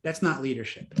govern. That's not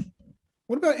leadership.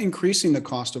 What about increasing the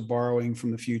cost of borrowing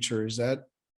from the future? Is that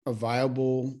a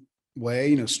viable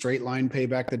way, straight line pay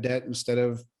back the debt instead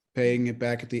of paying it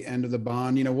back at the end of the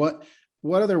bond?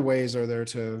 What other ways are there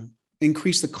to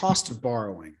increase the cost of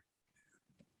borrowing?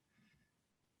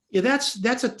 Yeah,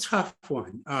 that's a tough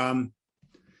one.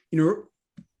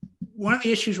 One of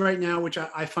the issues right now, which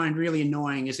I find really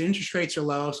annoying, is interest rates are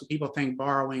low, so people think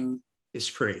borrowing is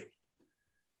free.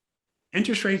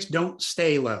 Interest rates don't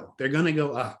stay low. They're going to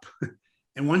go up.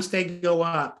 And once they go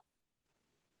up,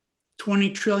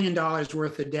 $20 trillion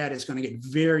worth of debt is going to get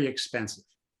very expensive.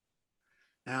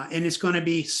 And it's going to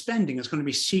be spending. It's going to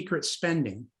be secret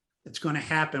spending that's going to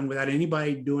happen without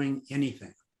anybody doing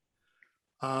anything.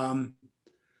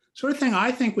 Sort of thing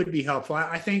I think would be helpful.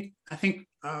 I think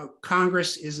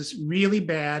Congress is really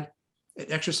bad at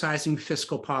exercising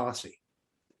fiscal policy.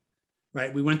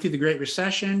 Right? We went through the Great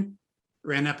Recession,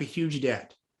 ran up a huge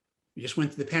debt. We just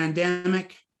went through the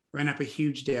pandemic, ran up a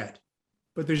huge debt.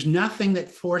 But there's nothing that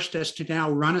forced us to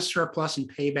now run a surplus and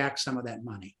pay back some of that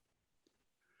money.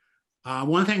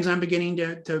 One of the things I'm beginning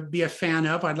to be a fan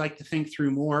of, I'd like to think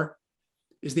through more,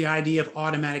 is the idea of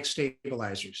automatic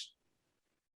stabilizers.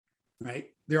 Right?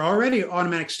 There are already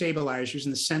automatic stabilizers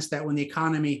in the sense that when the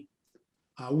economy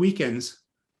weakens,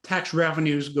 tax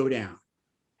revenues go down.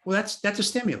 Well, that's a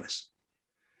stimulus.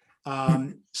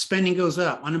 Spending goes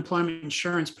up, unemployment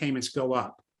insurance payments go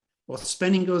up. Well,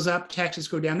 spending goes up, taxes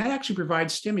go down. That actually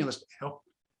provides stimulus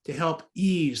to help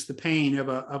ease the pain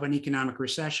of an economic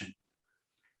recession.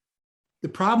 The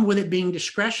problem with it being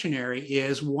discretionary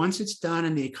is once it's done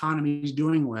and the economy is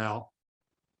doing well,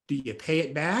 do you pay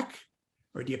it back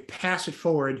or do you pass it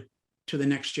forward to the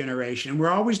next generation? And we're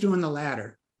always doing the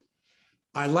latter.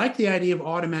 I like the idea of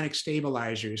automatic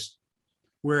stabilizers,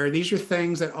 where these are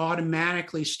things that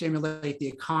automatically stimulate the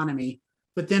economy,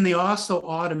 but then they also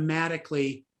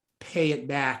automatically pay it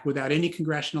back without any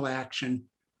congressional action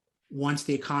once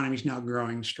the economy is now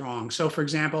growing strong. So for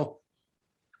example,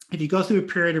 if you go through a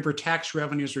period where tax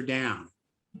revenues are down,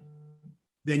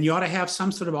 then you ought to have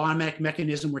some sort of automatic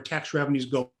mechanism where tax revenues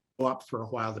go up for a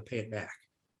while to pay it back.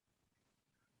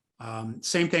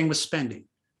 Same thing with spending.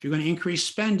 If you're going to increase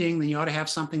spending, then you ought to have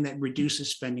something that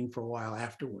reduces spending for a while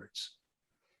afterwards.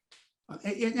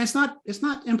 It's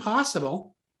not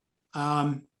impossible.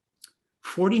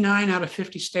 49 out of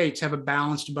 50 states have a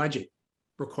balanced budget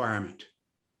requirement.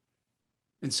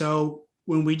 And so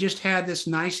when we just had this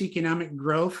nice economic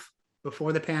growth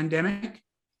before the pandemic,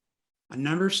 a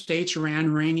number of states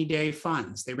ran rainy day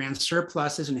funds. They ran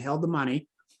surpluses and held the money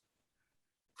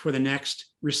for the next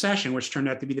recession, which turned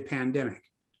out to be the pandemic.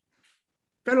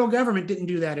 Federal government didn't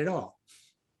do that at all.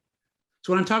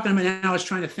 So what I'm talking about now is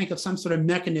trying to think of some sort of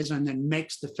mechanism that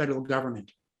makes the federal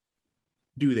government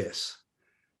do this,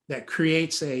 that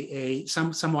creates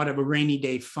somewhat of a rainy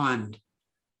day fund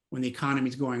when the economy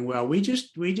is going well. We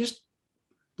just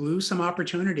blew some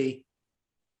opportunity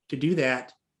to do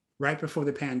that right before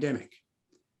the pandemic.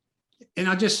 And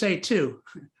I'll just say too,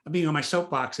 I'm being on my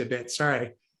soapbox a bit,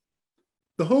 sorry.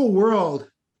 The whole world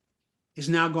has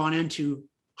now gone into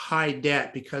high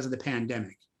debt because of the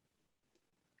pandemic.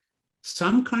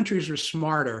 Some countries are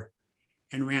smarter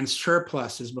and ran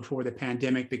surpluses before the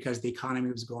pandemic because the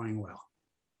economy was going well.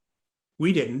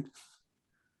 We didn't,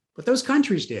 but those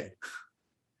countries did.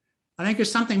 I think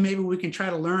there's something maybe we can try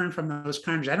to learn from those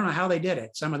countries. I don't know how they did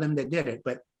it, some of them that did it,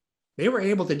 but they were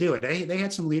able to do it. They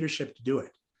had some leadership to do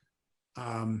it.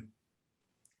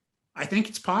 I think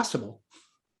it's possible,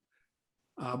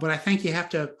 but I think you have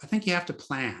to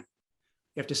plan.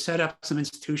 You have to set up some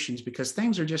institutions because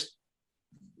things are just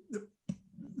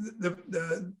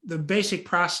the basic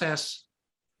process,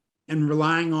 and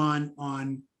relying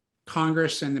on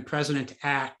Congress and the president to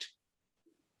act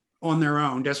on their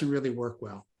own doesn't really work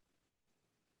well.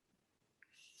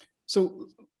 So,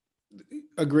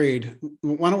 agreed.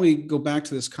 Why don't we go back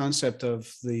to this concept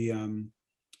of the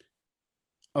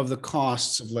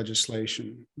costs of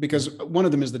legislation? Because one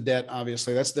of them is the debt.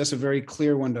 Obviously, that's a very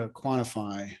clear one to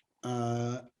quantify,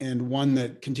 and one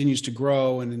that continues to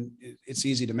grow, and it's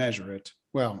easy to measure it.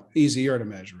 Well, easier to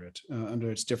measure it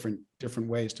under its different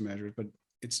ways to measure it, but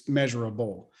it's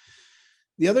measurable.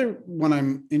 The other one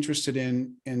I'm interested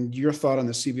in, and your thought on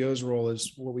the CBO's role,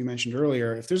 is what we mentioned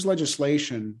earlier. If there's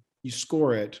legislation, you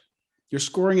score it, you're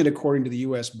scoring it according to the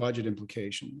US budget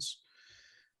implications.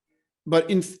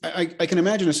 But I can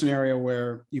imagine a scenario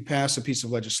where you pass a piece of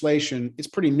legislation, it's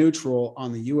pretty neutral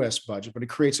on the US budget, but it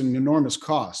creates an enormous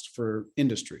cost for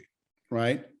industry,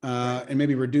 right? And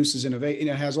maybe reduces innovation.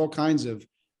 It has all kinds of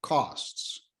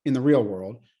costs in the real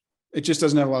world. It just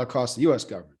doesn't have a lot of costs to the US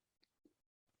government.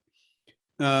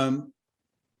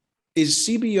 Is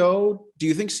CBO, do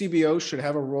you think CBO should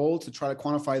have a role to try to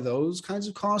quantify those kinds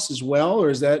of costs as well? Or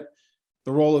is that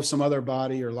the role of some other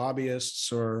body or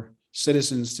lobbyists or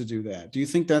citizens to do that? Do you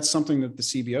think that's something that the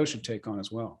CBO should take on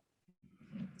as well?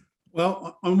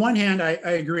 Well, on one hand, I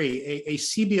agree. A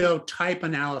CBO type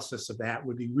analysis of that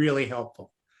would be really helpful,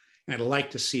 and I'd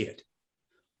like to see it.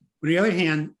 On the other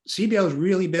hand, CBO is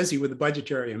really busy with the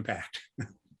budgetary impact.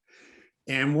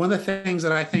 And one of the things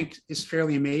that I think is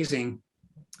fairly amazing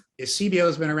is CBO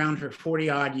has been around for 40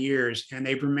 odd years, and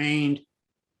they've remained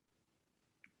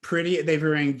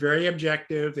very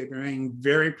objective. They've remained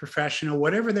very professional.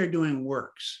 Whatever they're doing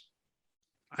works.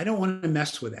 I don't want to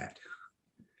mess with that.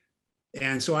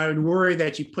 And so I would worry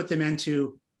that you put them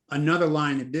into another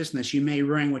line of business, you may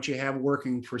ruin what you have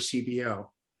working for CBO.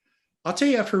 I'll tell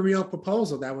you a for real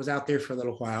proposal that was out there for a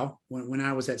little while when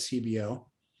I was at CBO.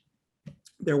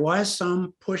 There was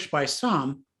some push by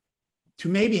some to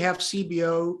maybe have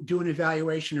CBO do an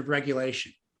evaluation of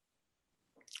regulation.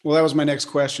 Well, that was my next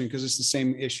question, because it's the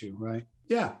same issue, right?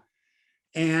 Yeah.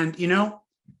 And,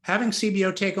 having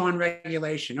CBO take on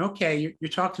regulation, okay, you're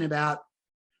talking about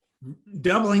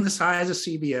doubling the size of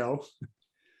CBO,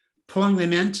 pulling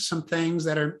them into some things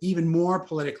that are even more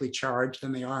politically charged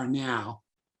than they are now.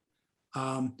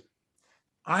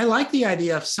 I like the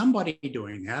idea of somebody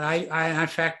doing that. In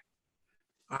fact,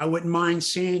 I wouldn't mind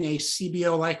seeing a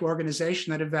CBO-like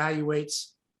organization that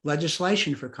evaluates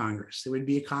legislation for Congress. There would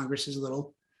be a Congress's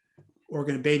little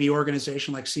baby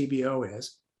organization like CBO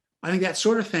is. I think that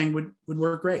sort of thing would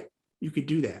work great. You could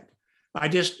do that. I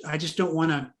just don't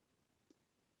want to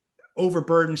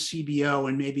overburden CBO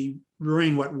and maybe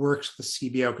ruin what works with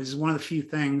CBO, because it's one of the few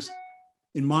things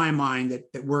in my mind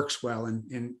that works well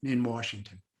in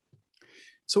Washington.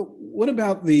 So what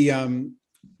about the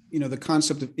the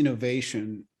concept of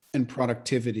innovation and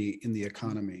productivity in the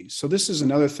economy? So this is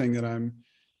another thing that I'm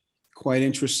quite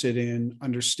interested in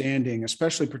understanding,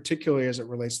 especially particularly as it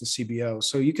relates to CBO.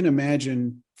 So you can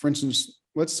imagine, for instance,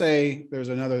 let's say there's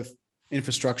another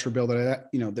infrastructure bill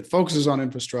that focuses on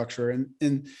infrastructure,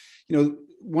 and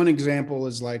one example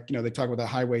is like, they talk about the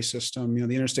highway system.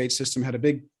 The interstate system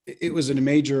it was a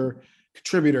major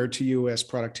contributor to U.S.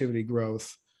 productivity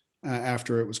growth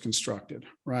after it was constructed,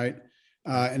 right?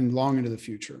 And long into the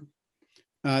future.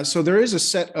 So there is a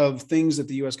set of things that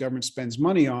the U.S. government spends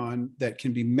money on that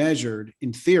can be measured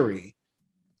in theory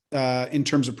in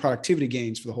terms of productivity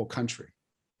gains for the whole country,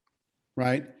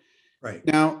 right? Right.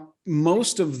 Now,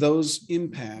 most of those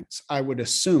impacts, I would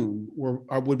assume,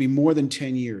 would be more than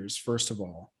 10 years, first of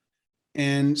all.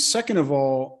 And second of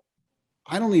all,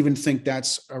 I don't even think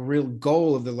that's a real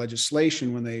goal of the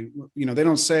legislation when they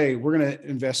don't say we're going to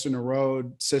invest in a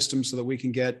road system so that we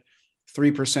can get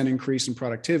 3% increase in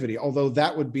productivity, although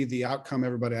that would be the outcome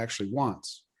everybody actually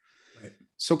wants. Right.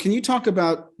 So can you talk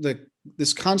about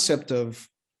this concept of,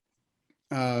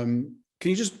 can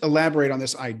you just elaborate on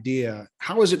this idea?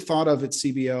 How is it thought of at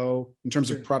CBO in terms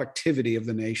of productivity of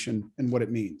the nation and what it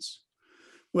means?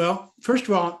 Well, first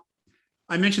of all,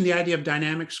 I mentioned the idea of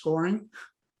dynamic scoring.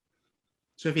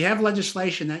 So if you have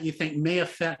legislation that you think may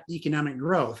affect economic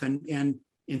growth, and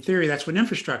in theory, that's what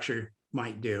infrastructure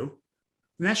might do,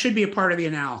 and that should be a part of the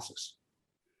analysis.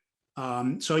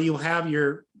 So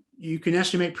you can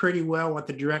estimate pretty well what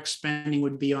the direct spending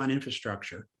would be on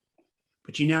infrastructure.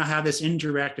 But you now have this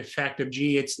indirect effect of,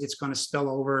 gee, it's going to spill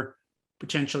over,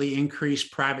 potentially increase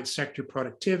private sector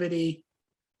productivity.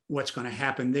 What's going to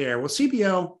happen there? Well,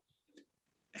 CBO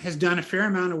has done a fair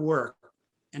amount of work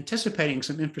anticipating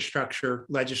some infrastructure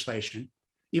legislation.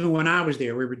 Even when I was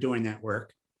there, we were doing that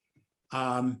work.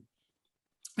 And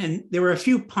there were a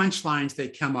few punchlines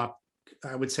that come up,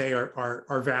 I would say,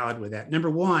 are valid with that. Number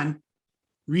one,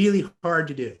 really hard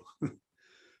to do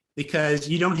because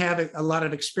you don't have a lot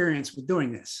of experience with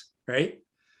doing this, right?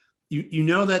 You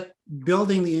know that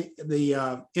building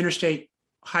the interstate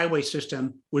highway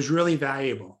system was really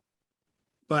valuable,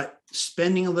 but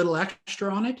spending a little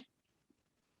extra on it,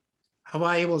 how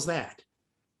valuable is that?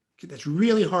 That's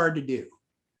really hard to do.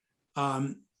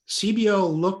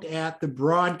 CBO looked at the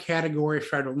broad category of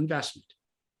federal investment.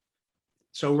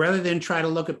 So rather than try to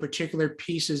look at particular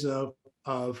pieces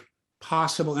of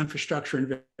possible infrastructure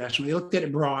investment, they looked at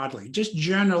it broadly. Just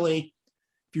generally,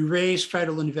 if you raise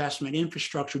federal investment,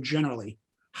 infrastructure generally,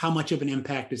 how much of an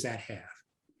impact does that have?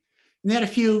 And they had a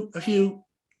few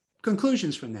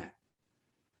conclusions from that.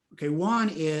 Okay, one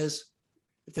is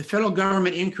if the federal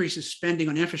government increases spending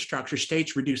on infrastructure,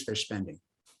 states reduce their spending.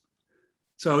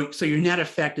 So your net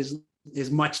effect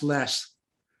is much less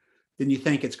than you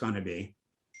think it's going to be.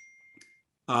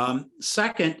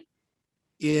 Second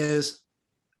is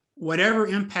whatever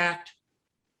impact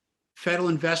federal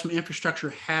investment infrastructure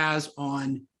has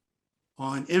on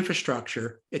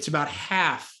infrastructure, it's about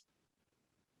half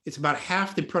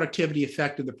the productivity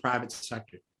effect of the private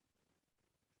sector.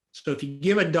 So if you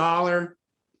give $1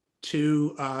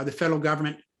 to the federal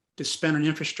government to spend on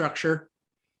infrastructure,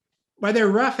 by their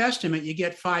rough estimate, you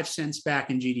get 5 cents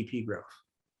back in GDP growth.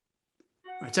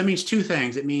 Right, so that means two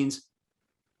things. It means,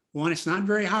 one, it's not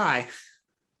very high.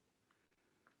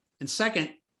 And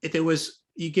second, if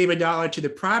you gave $1 to the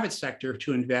private sector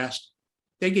to invest,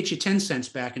 they get you 10 cents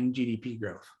back in GDP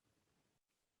growth.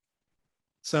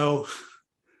 So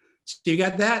you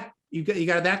got that. You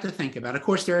got that to think about. Of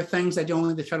course, there are things that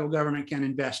only the federal government can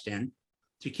invest in.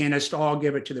 So you can't just all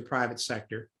give it to the private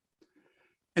sector.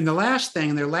 And the last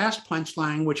thing, their last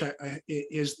punchline, which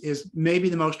is maybe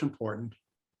the most important,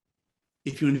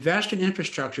 if you invest in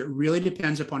infrastructure, it really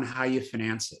depends upon how you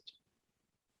finance it.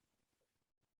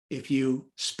 If you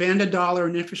spend $1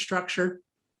 in infrastructure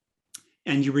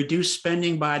and you reduce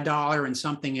spending by $1 in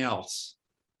something else,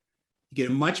 you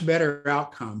get a much better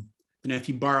outcome than if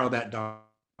you borrow that $1.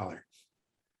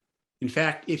 In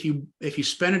fact, if you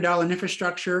spend $1 in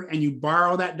infrastructure and you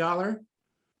borrow that $1,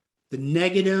 the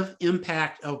negative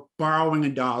impact of borrowing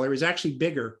 $1 is actually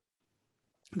bigger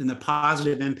than the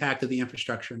positive impact of the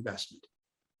infrastructure investment.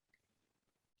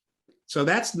 So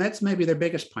that's maybe their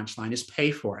biggest punchline, is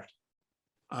pay for it.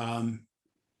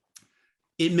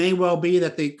 It may well be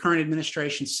that the current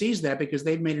administration sees that because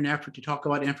they've made an effort to talk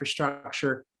about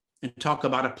infrastructure and talk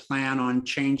about a plan on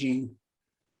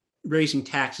raising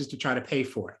taxes to try to pay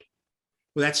for it.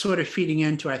 Well, that's sort of feeding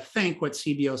into, I think, what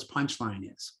CBO's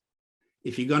punchline is.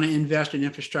 If you're going to invest in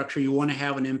infrastructure, you want to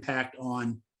have an impact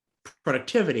on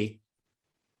productivity.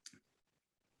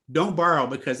 Don't borrow,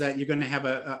 because you're going to have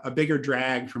a bigger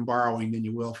drag from borrowing than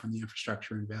you will from the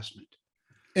infrastructure investment.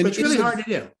 And it's really hard to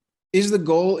do. Is the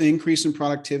goal increase in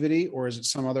productivity, or is it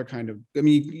some other kind of, I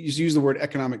mean, you use the word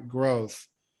economic growth,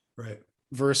 right,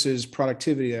 versus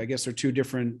productivity. I guess they're two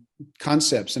different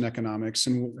concepts in economics.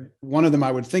 And one of them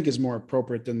I would think is more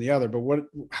appropriate than the other, but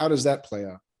how does that play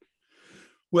out?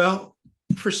 Well,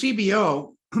 for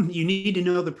CBO, you need to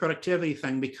know the productivity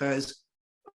thing, because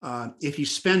if you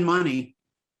spend money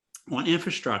on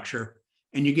infrastructure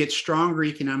and you get stronger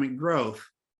economic growth,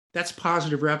 that's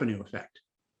positive revenue effect.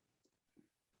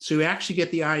 So you actually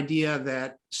get the idea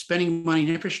that spending money in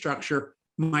infrastructure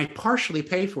might partially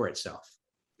pay for itself,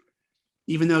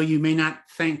 even though you may not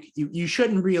think, you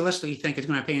shouldn't realistically think it's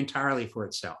going to pay entirely for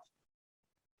itself.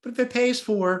 But if it pays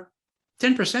for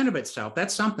 10% of itself,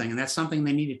 that's something, and that's something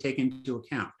they need to take into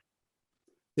account.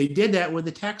 They did that with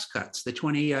the tax cuts, the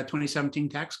 2017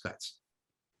 tax cuts.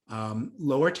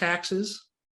 Lower taxes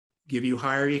give you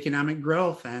higher economic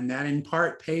growth, and that in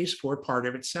part pays for part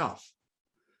of itself.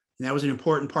 And that was an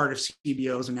important part of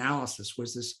CBO's analysis,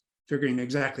 was this figuring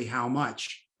exactly how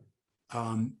much.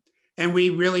 And we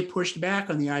really pushed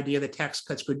back on the idea that tax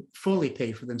cuts could fully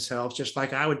pay for themselves, just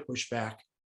like I would push back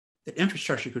that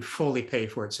infrastructure could fully pay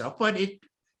for itself. But it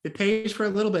pays for a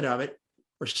little bit of it,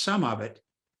 or some of it,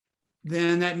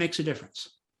 then that makes a difference.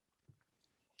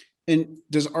 And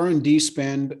does R&D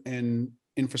spend and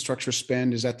infrastructure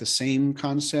spend, is that the same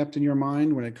concept in your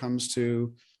mind when it comes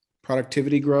to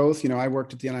productivity growth. I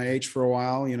worked at the NIH for a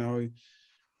while.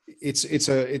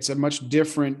 It's a much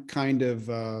different kind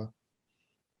of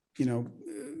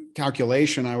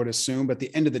calculation, I would assume. But at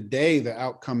the end of the day, the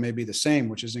outcome may be the same,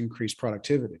 which is increased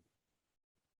productivity.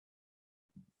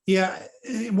 Yeah,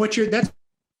 that's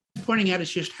pointing out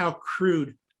is just how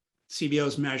crude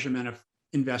CBO's measurement of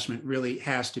investment really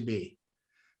has to be.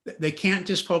 They can't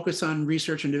just focus on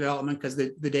research and development because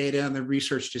the data and the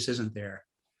research just isn't there.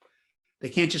 They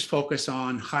can't just focus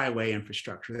on highway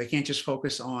infrastructure. They can't just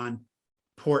focus on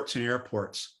ports and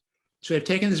airports. So they've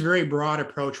taken this very broad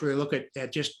approach where they look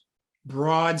at just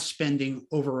broad spending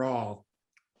overall.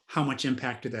 How much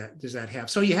impact does that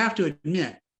have? So you have to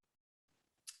admit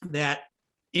that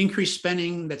increased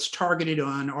spending that's targeted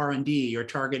on R&D or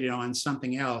targeted on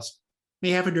something else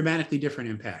may have a dramatically different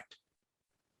impact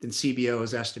than CBO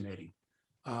is estimating.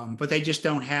 But they just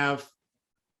don't have,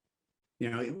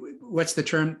 what's the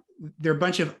term? There are a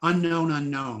bunch of unknown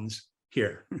unknowns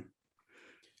here.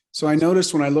 So I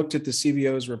noticed when I looked at the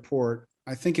CBO's report,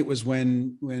 I think it was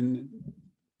when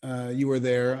you were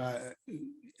there,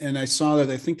 and I saw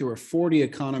that I think there were 40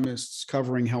 economists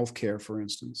covering healthcare, for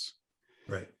instance.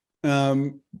 Right.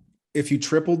 If you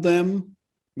tripled them,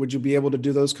 would you be able to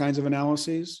do those kinds of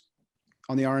analyses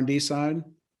on the R&D side?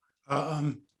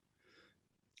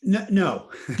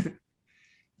 No.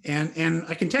 and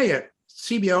I can tell you,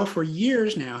 CBO for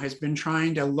years now has been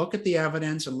trying to look at the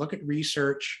evidence and look at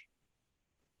research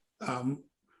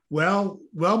well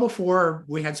before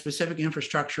we had specific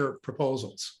infrastructure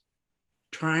proposals,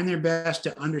 trying their best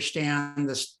to understand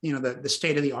this, the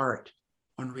state of the art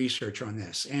on research on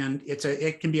this. And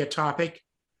it can be a topic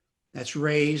that's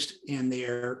raised in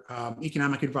their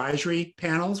economic advisory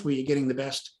panels, where you're getting the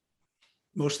best,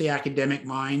 mostly academic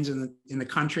minds in the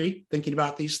country thinking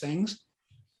about these things,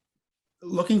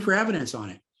 looking for evidence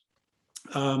on it.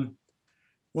 One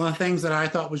of the things that I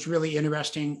thought was really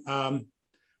interesting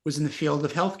was in the field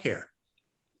of healthcare.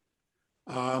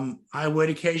 I would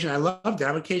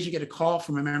occasionally get a call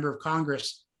from a member of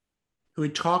Congress who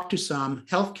had talked to some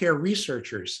healthcare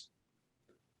researchers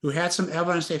who had some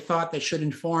evidence they thought that should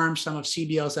inform some of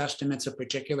CBO's estimates of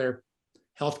particular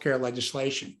healthcare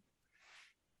legislation.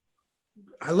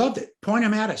 I loved it. Point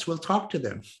them at us. We'll talk to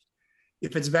them.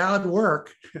 If it's valid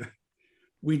work,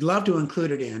 we'd love to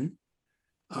include it in.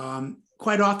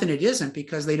 Quite often it isn't,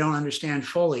 because they don't understand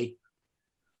fully,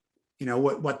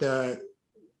 what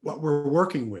we're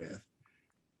working with.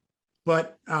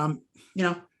 But I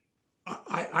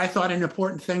thought an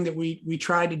important thing that we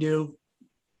tried to do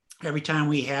every time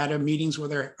we had meetings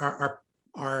with our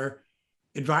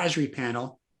advisory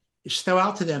panel is throw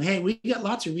out to them, hey, we got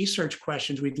lots of research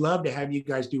questions we'd love to have you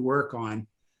guys do work on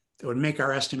that would make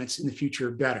our estimates in the future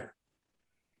better.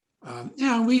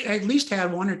 We at least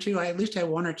had one or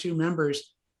two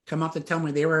members come up to tell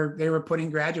me they were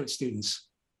putting graduate students'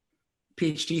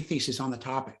 Ph.D. thesis on the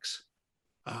topics.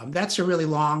 That's a really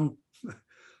long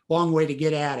way to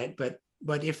get at it, but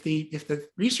if the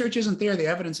research isn't there, the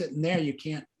evidence isn't there, you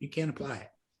can't apply it.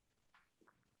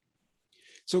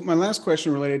 So my last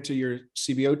question related to your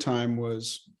CBO time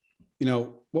was,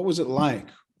 what was it like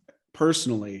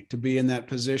personally to be in that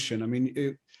position? I mean,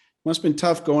 it must have been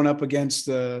tough going up against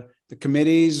the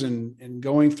committees and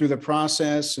going through the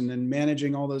process and then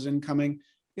managing all those incoming.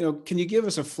 Can you give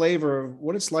us a flavor of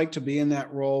what it's like to be in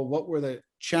that role? What were the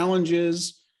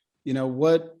challenges?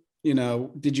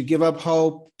 Did you give up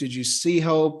hope? Did you see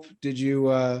hope? Did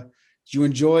you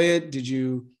enjoy it?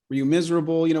 Were you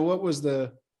miserable? What was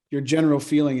your general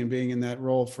feeling in being in that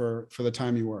role for the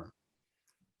time you were?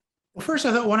 Well, first,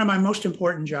 I thought one of my most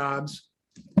important jobs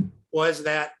was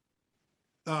that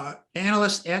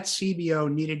analysts at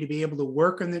CBO needed to be able to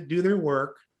work and do their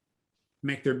work,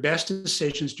 make their best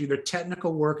decisions, do their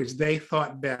technical work as they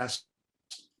thought best,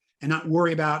 and not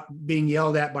worry about being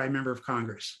yelled at by a member of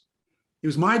Congress. It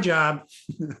was my job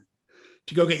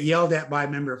to go get yelled at by a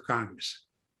member of Congress.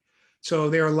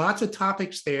 So there are lots of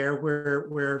topics there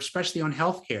where especially on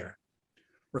healthcare,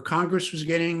 where Congress was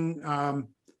getting,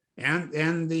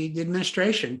 and the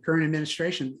administration, current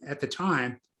administration at the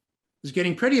time, was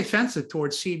getting pretty offensive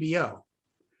towards CBO.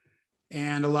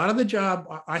 And a lot of the job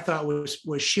I thought was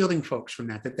shielding folks from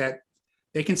that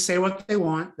they can say what they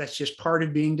want. That's just part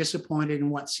of being disappointed in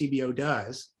what CBO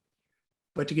does,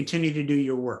 but to continue to do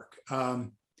your work.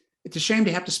 It's a shame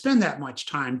to have to spend that much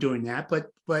time doing that, but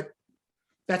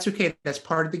that's okay. That's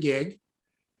part of the gig.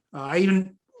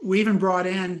 We even brought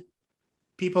in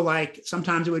people like,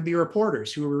 sometimes it would be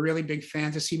reporters who were really big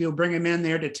fans of CBO, bring them in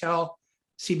there to tell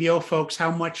CBO folks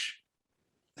how much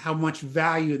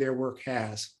value their work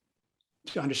has.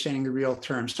 to understanding the real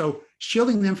terms. So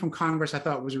shielding them from Congress, I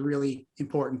thought, was a really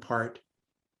important part.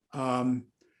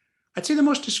 I'd say the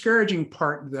most discouraging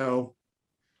part, though,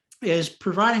 is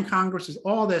providing Congress with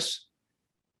all this,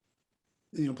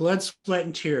 blood, sweat,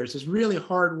 and tears. It's really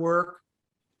hard work,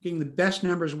 getting the best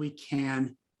numbers we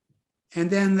can, and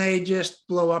then they just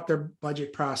blow up their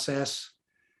budget process.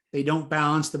 They don't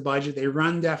balance the budget. They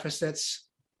run deficits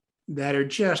that are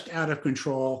just out of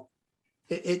control.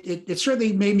 It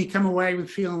certainly made me come away with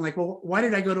feeling like, well, why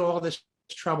did I go to all this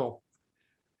trouble?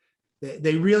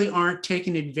 They really aren't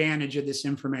taking advantage of this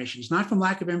information. It's not from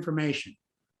lack of information.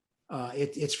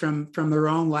 It's from their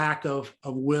own lack of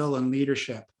will and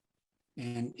leadership.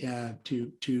 And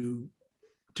to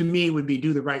me would be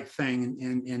do the right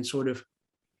thing and sort of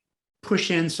push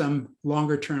in some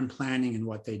longer term planning in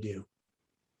what they do.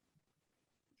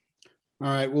 All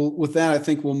right. Well, with that, I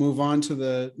think we'll move on to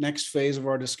the next phase of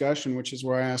our discussion, which is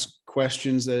where I ask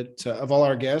questions that of all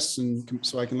our guests, and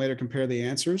so I can later compare the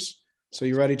answers. So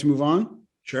you ready to move on?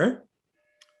 Sure.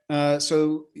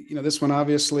 So, this one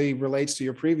obviously relates to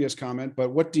your previous comment,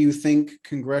 but what do you think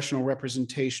congressional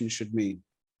representation should mean?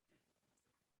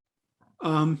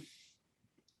 I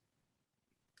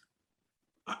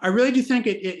really do think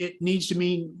it needs to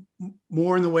mean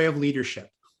more in the way of leadership.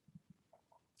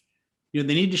 They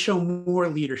need to show more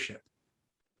leadership.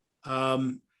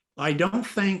 I don't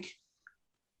think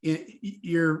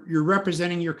you're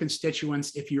representing your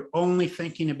constituents if you're only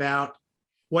thinking about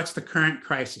what's the current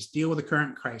crisis, deal with the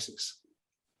current crisis.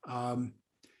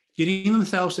 Getting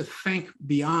themselves to think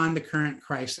beyond the current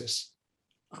crisis,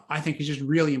 I think is just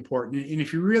really important. And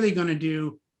if you're really going to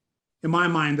do, in my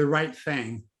mind, the right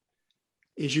thing,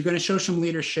 is you're going to show some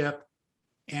leadership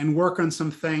and work on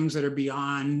some things that are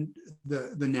beyond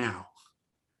the now.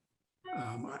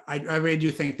 I really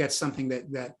do think that's something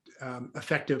that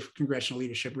effective congressional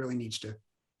leadership really needs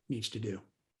to do.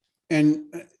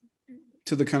 And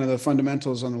to the kind of the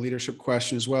fundamentals on the leadership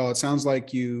question as well, it sounds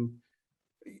like a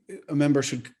member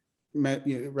should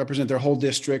represent their whole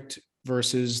district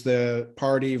versus the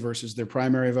party versus their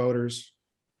primary voters.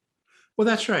 Well,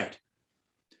 that's right.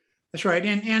 That's right.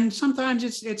 And sometimes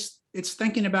it's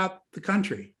thinking about the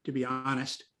country, to be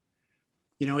honest.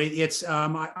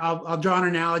 I'll draw an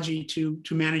analogy to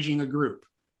managing a group.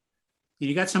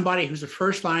 You got somebody who's a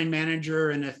first line manager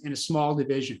in a small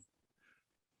division.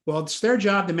 Well, it's their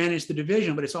job to manage the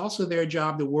division, but it's also their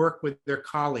job to work with their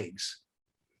colleagues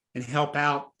and help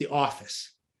out the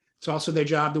office. It's also their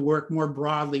job to work more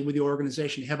broadly with the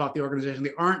organization, to help out the organization.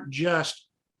 They aren't just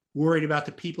worried about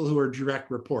the people who are direct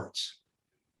reports.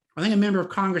 I think a member of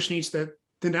Congress needs to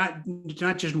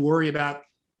not just worry about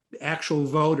the actual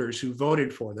voters who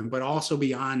voted for them, but also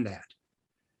beyond that,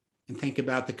 and think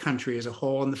about the country as a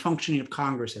whole and the functioning of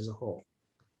Congress as a whole.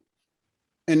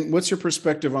 And what's your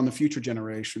perspective on the future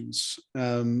generations?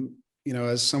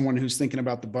 As someone who's thinking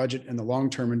about the budget and the long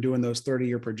term and doing those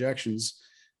 30-year projections,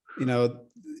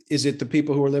 is it the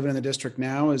people who are living in the district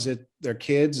now? Is it their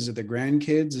kids? Is it their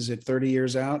grandkids? Is it 30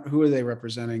 years out? Who are they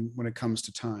representing when it comes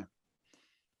to time?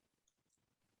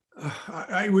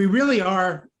 We really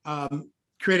are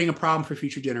creating a problem for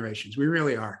future generations. We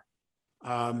really are.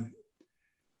 I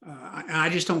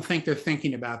just don't think they're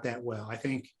thinking about that well. I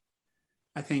think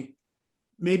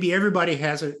maybe everybody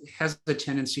has a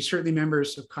tendency, certainly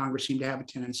members of Congress seem to have a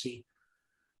tendency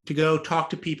to go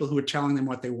talk to people who are telling them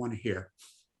what they want to hear,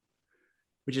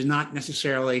 which is not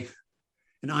necessarily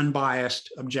an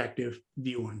unbiased, objective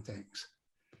view on things.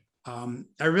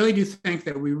 I really do think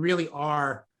that we really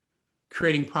are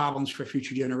creating problems for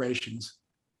future generations.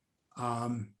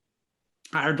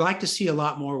 I'd like to see a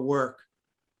lot more work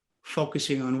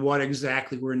focusing on what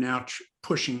exactly we're now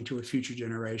pushing to a future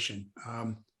generation.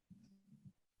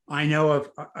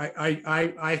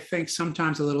 I think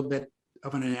sometimes a little bit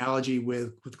of an analogy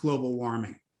with global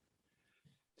warming.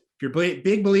 If you're a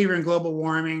big believer in global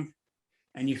warming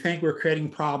and you think we're creating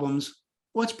problems,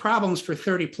 well, it's problems for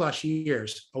 30 plus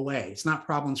years away. It's not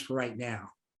problems for right now.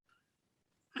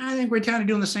 I think we're kind of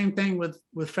doing the same thing with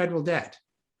federal debt.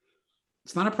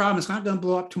 It's not a problem. It's not going to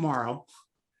blow up tomorrow.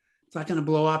 It's not going to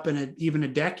blow up in even a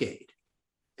decade.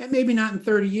 And maybe not in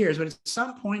 30 years, but at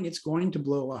some point it's going to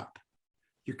blow up.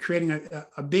 You're creating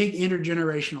a big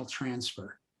intergenerational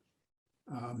transfer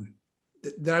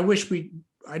that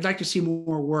I'd like to see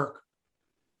more work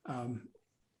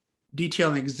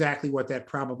detailing exactly what that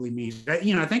probably means.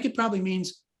 I think it probably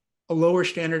means a lower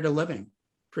standard of living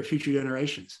for future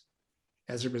generations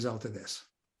as a result of this.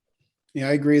 Yeah,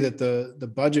 I agree that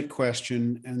the budget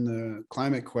question and the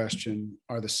climate question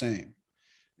are the same,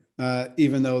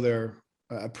 even though they're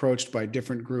approached by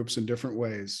different groups in different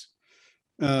ways.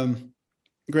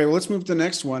 Great. Well, let's move to the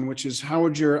next one, which is how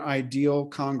would your ideal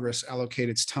Congress allocate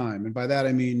its time? And by that,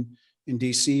 I mean in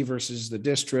DC versus the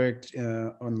district,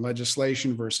 on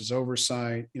legislation versus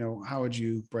oversight. How would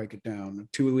you break it down?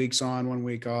 2 weeks on, 1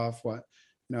 week off? What?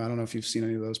 I don't know if you've seen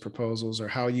any of those proposals or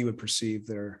how you would perceive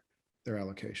their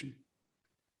allocation.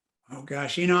 Oh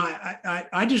gosh,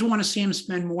 I just want to see them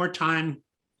spend more time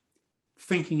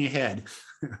thinking ahead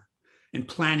and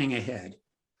planning ahead.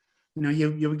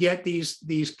 You get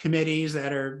these committees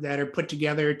that are put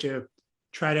together to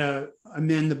try to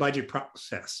amend the budget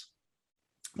process.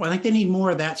 Well, I think they need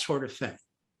more of that sort of thing.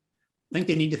 I think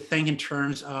they need to think in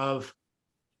terms of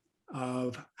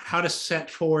how to set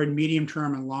forward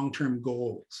medium-term and long-term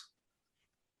goals.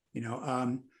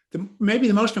 Maybe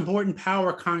the most important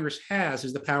power Congress has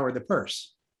is the power of the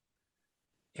purse.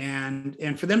 And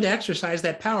for them to exercise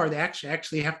that power, they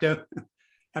actually have to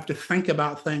think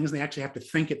about things. They actually have to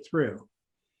think it through,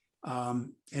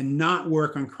 and not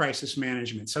work on crisis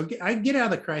management. So I get out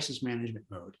of the crisis management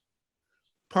mode.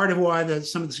 Part of why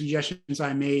some of the suggestions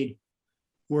I made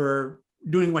were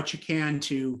doing what you can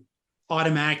to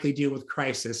automatically deal with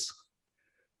crisis,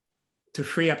 to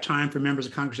free up time for members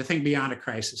of Congress to think beyond a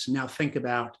crisis and now think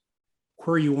about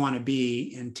where you want to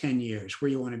be in 10 years,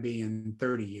 where you want to be in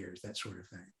 30 years, that sort of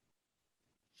thing.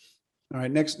 All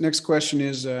right, next question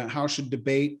is how should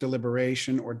debate,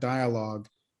 deliberation, or dialogue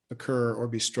occur or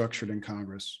be structured in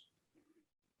Congress?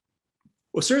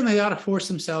 Well, certainly they ought to force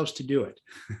themselves to do it.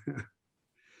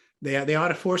 They ought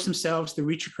to force themselves to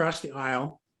reach across the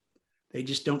aisle. They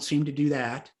just don't seem to do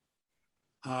that.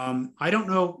 I don't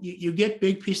know, you get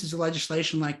big pieces of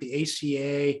legislation like the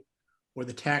ACA or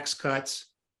the tax cuts.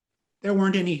 There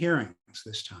weren't any hearings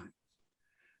this time.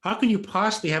 How can you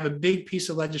possibly have a big piece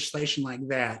of legislation like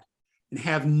that and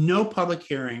have no public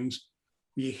hearings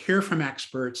where you hear from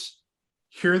experts,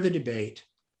 hear the debate?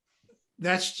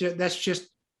 That's just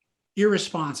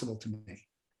irresponsible to me,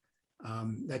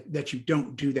 that you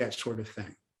don't do that sort of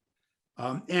thing.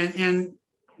 And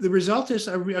the result is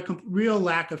a real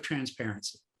lack of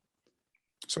transparency.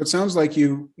 So it sounds like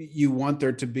you want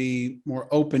there to be more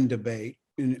open debate,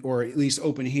 or at least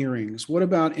open hearings. What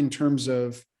about in terms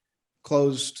of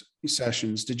closed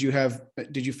sessions? Did you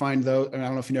find those? I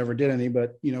don't know if you never did any,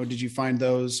 but did you find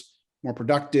those more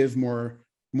productive, more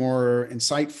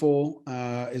insightful?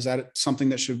 Is that something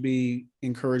that should be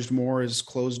encouraged more, as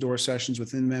closed door sessions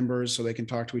within members so they can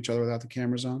talk to each other without the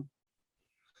cameras on?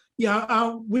 Yeah,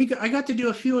 I got to do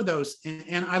a few of those,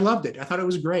 and I loved it. I thought it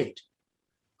was great.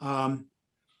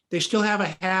 They still have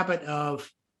a habit of,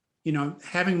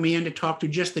 having me in to talk to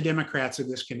just the Democrats of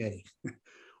this committee,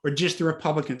 or just the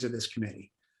Republicans of this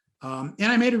committee. And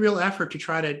I made a real effort to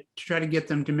try to get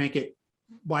them to make it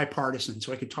bipartisan,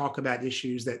 so I could talk about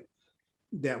issues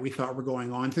that we thought were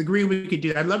going on. To the degree we could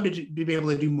do, I'd love to be able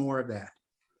to do more of that.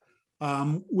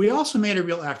 We also made a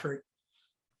real effort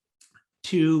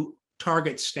to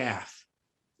target staff.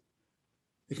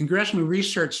 The Congressional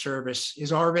Research Service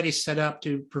is already set up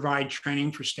to provide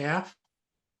training for staff.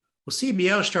 Well,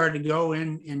 CBO started to go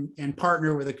in and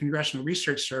partner with the Congressional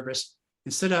Research Service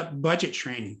and set up budget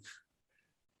training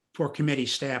for committee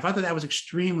staff. I thought that was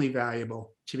extremely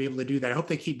valuable to be able to do that. I hope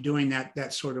they keep doing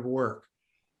that sort of work.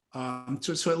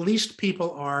 So at least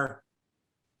people are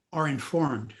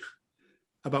informed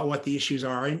about what the issues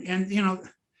are. And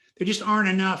there just aren't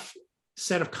enough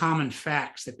set of common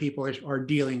facts that people are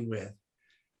dealing with.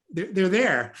 They're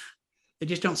there. They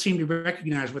just don't seem to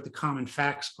recognize what the common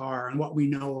facts are and what we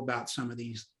know about some of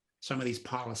these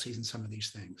policies and some of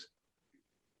these things.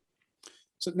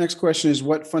 So the next question is,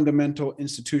 what fundamental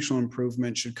institutional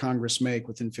improvement should Congress make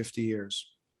within 50 years?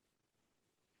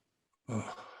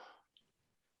 Oh.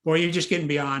 Boy, you're just getting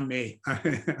beyond me.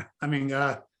 I mean,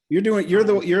 you're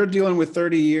dealing with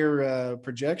 30-year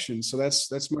projections, so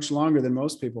that's much longer than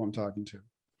most people I'm talking to.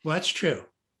 Well, that's true.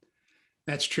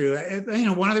 That's true.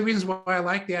 One of the reasons why I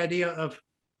like the idea of,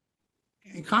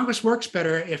 and Congress works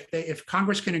better if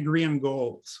Congress can agree on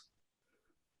goals.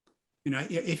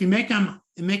 If you make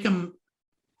them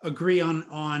agree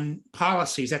on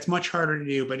policies, that's much harder to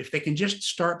do. But if they can just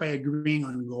start by agreeing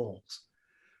on goals,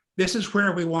 this is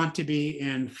where we want to be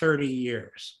in 30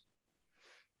 years,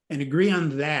 and agree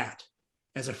on that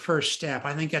as a first step.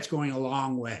 I think that's going a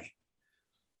long way.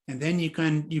 And then you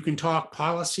can talk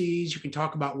policies, you can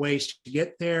talk about ways to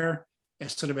get there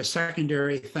as sort of a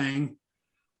secondary thing.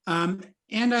 And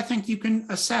I think you can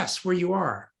assess where you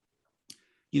are.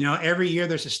 Every year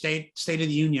there's a State of the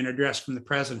Union address from the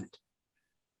president.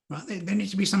 Well, there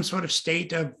needs to be some sort of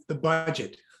state of the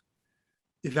budget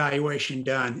evaluation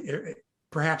done,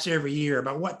 perhaps every year,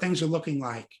 about what things are looking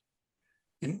like.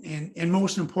 And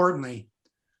most importantly,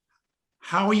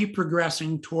 how are you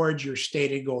progressing towards your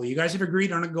stated goal? You guys have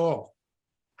agreed on a goal.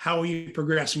 How are you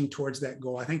progressing towards that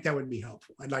goal? I think that would be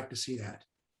helpful. I'd like to see that.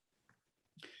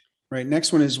 Right.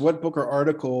 Next one is, what book or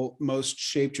article most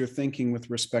shaped your thinking with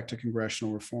respect to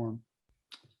congressional reform?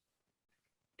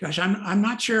 Gosh, I'm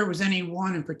not sure it was any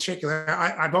one in particular.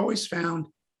 I've always found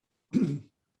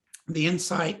the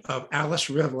insight of Alice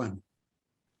Rivlin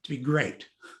to be great.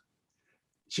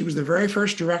 She was the very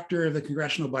first director of the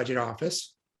Congressional Budget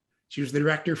Office. She was the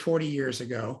director 40 years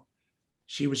ago.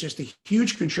 She was just a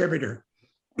huge contributor,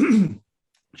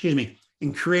 excuse me,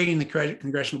 in creating the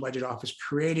Congressional Budget Office,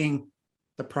 creating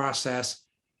the process.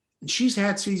 And she's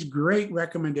had these great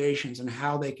recommendations on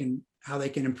how they can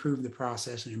improve the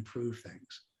process and improve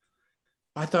things.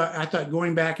 I thought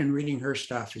going back and reading her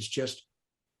stuff is just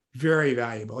very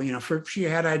valuable. You know, she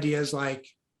had ideas like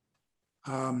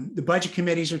the budget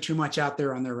committees are too much out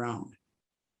there on their own.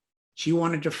 She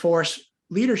wanted to force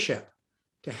leadership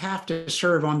to have to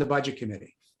serve on the budget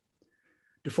committee,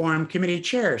 to form committee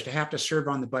chairs to have to serve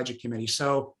on the budget committee.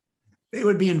 So they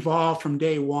would be involved from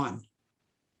day one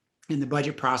in the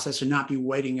budget process and not be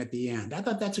waiting at the end. I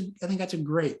think that's a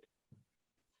great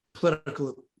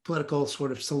political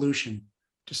sort of solution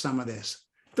to some of this.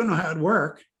 Don't know how it'd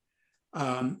work,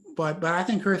 but I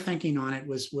think her thinking on it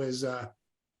was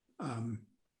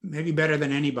maybe better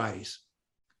than anybody's.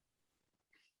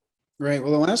 Right.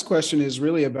 Well, the last question is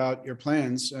really about your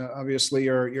plans. Obviously,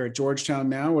 you're at Georgetown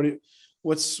now.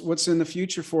 What's in the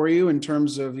future for you in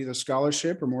terms of either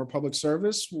scholarship or more public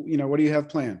service? You know, what do you have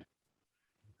planned?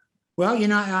 Well, you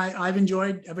know, I've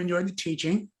enjoyed the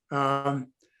teaching. I've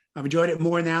enjoyed it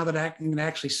more now that I can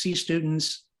actually see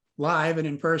students live and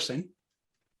in person.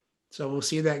 So we'll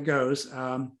see how that goes.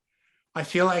 I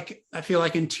feel like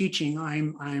in teaching,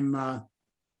 I'm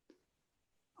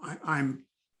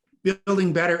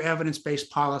building better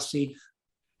evidence-based policy.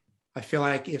 I feel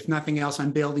like, if nothing else,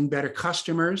 I'm building better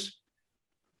customers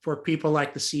for people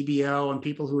like the CBO and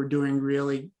people who are doing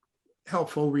really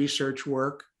helpful research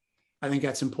work. I think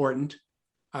that's important.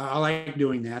 I like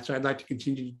doing that, so I'd like to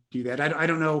continue to do that. I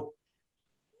don't know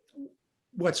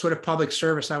what sort of public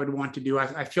service I would want to do.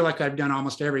 I feel like I've done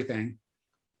almost everything,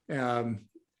 and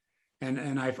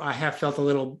I have felt a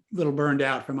little burned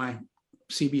out from my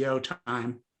CBO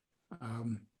time.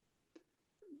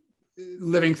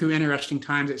 Living through interesting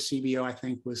times at CBO, I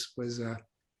think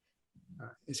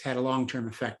has had a long-term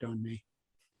effect on me.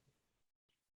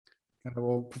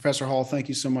 Well, Professor Hall, thank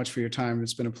you so much for your time.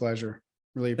 It's been a pleasure.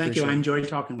 Really appreciate it. Thank you. I enjoyed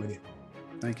talking with you.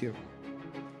 Thank you.